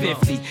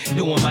 $1.50,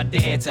 doing my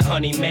dance and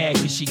honey mad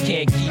cause she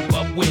can't keep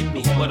up with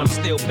me. But I'm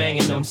still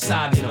banging them,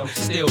 sobbing them,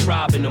 still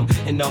robbing them.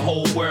 And the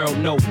whole world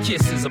know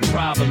kiss is a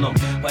problem.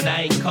 But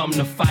I ain't come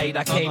to fight,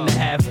 I came to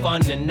have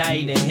fun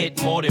tonight and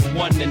hit more than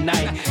one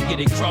tonight. Get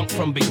it drunk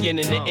from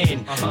beginning to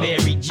end.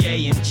 Mary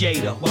J and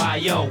Jada, why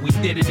yo, we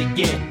did it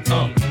again.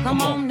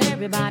 Come on,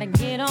 everybody,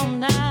 get on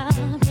now.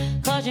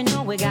 Cause you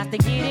know we got to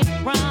get it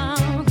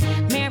wrong.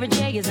 Mary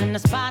J is in the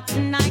spot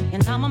tonight,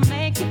 and I'ma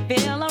make you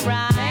feel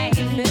alright.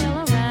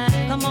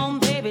 Come on,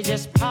 baby,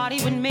 just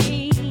party with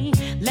me.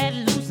 Let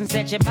loose and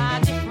set your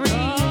body free.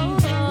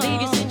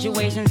 Leave your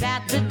situations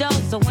at the door,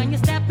 so when you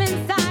step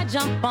inside,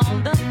 jump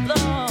on the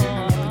floor.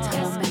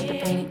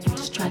 Activated, you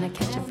just trying to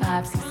catch a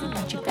vibe. Since it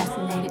got you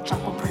fascinated,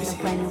 jump on a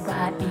brand new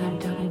ride.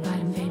 BMW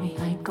riding, baby,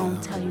 I ain't gonna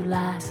tell you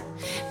lies.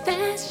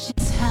 That's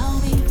just how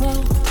we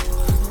roll.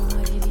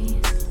 What it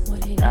is,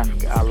 what it is.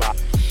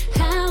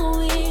 How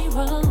we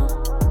roll.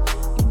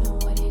 You know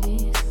what it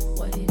is,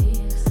 what it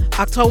is.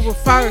 October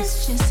 1st.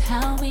 That's just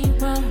how we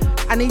roll.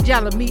 I need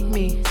y'all to meet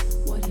me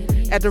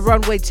at the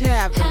Runway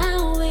Tavern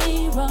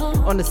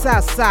on the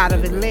south side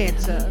of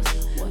Atlanta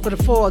for the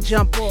fall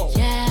jump off.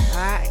 Yeah.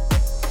 Alright.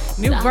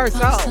 New verse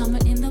off. Summer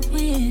in the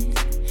wind.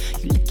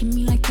 You look at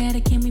me like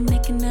that, can we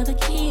make another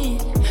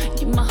kid?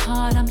 You're my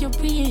heart, I'm your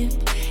rib.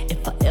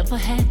 If I ever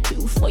had to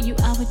for you,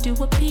 I would do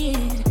a bid.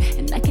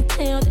 And I can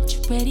tell that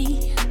you're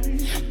ready.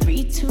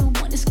 3, 2,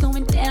 1, it's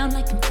going down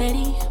like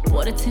confetti.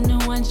 Water 10 to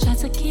 1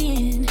 shots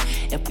again.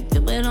 If we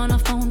do it on our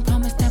phone,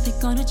 promise that we're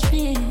gonna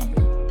trend.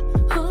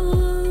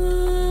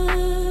 Ooh,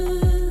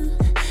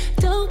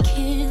 don't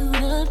kill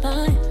the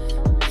vibe.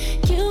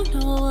 You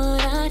know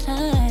what I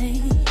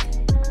like.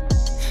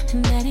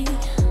 Daddy,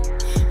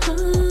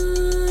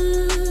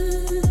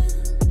 ooh,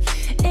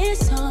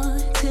 it's on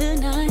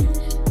tonight.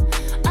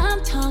 I'm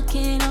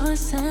talking on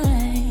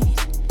sight.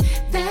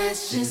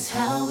 That's just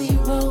how we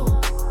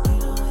roll. You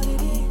know what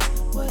it is,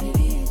 what it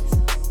is.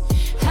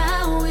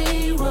 How we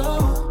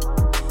roll.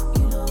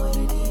 You know what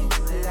it is,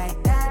 like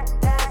that.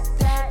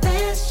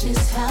 That's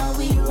just how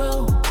we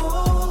roll.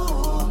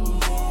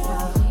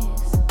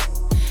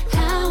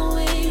 How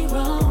we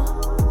roll.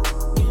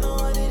 You know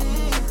what it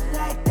is,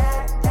 like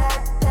that.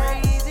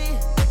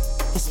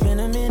 It's been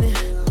a minute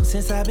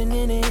since I've been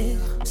in it,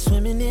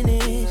 swimming in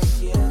it.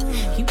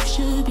 You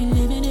should be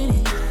living in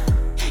it.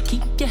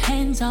 Keep your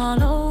hands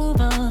all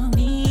over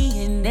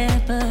me and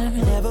never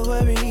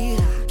worry,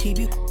 keep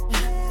you.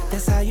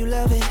 That's how you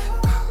love it.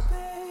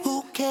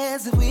 Who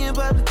cares if we in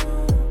public?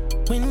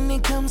 When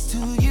it comes to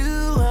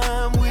you,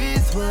 I'm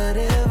with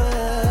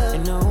whatever.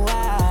 You know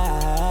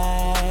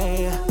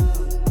why?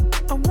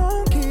 I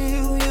won't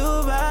kill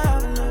your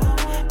vibe.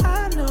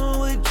 I know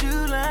what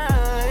you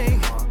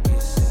like.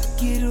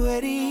 Get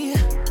ready.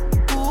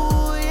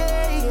 Ooh,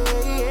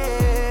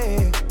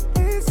 yeah.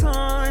 It's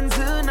on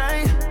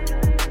tonight.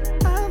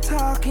 I'm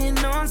talking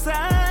on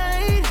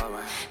side.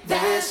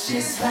 That's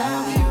just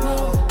how we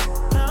roll.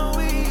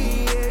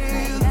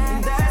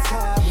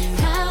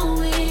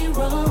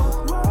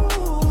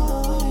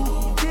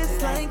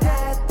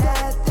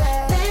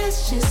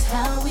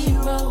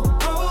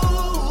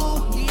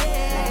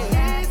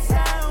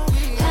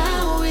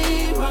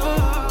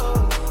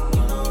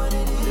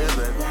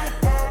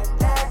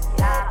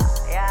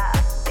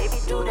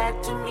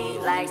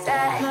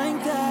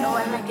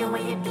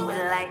 When you do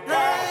it like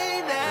that,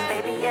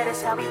 baby, yeah,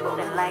 that's how we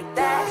rollin' like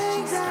that.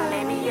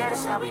 Baby, yeah,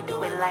 that's how we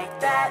do it like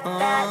that.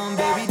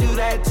 Baby, do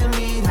that to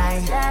me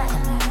like that.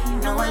 You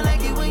know I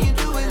like it when you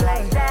do it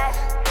like that.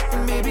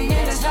 And baby,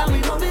 yeah, that's how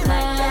we rollin'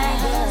 like that.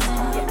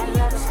 Baby,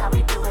 yeah, that's how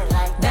we do it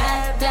like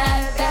that.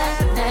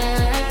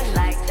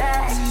 Like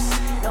that.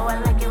 You know I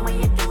like it when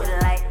you do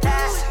it like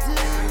that.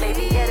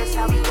 Baby, yeah, that's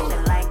how we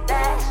rollin' like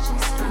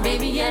that.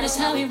 Baby, yeah, that's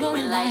how we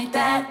rollin' like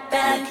that.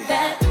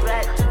 Do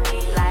that to me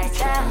like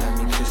that.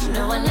 You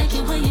know I like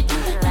it when you do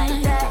it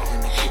like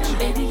that. And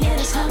baby, yeah,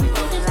 that's how we do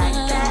it like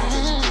that.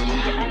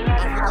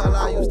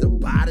 I used the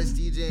baddest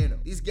DJ in them.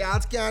 These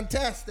gals can't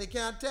test, they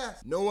can't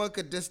test. No one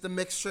could diss the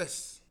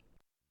mixtress.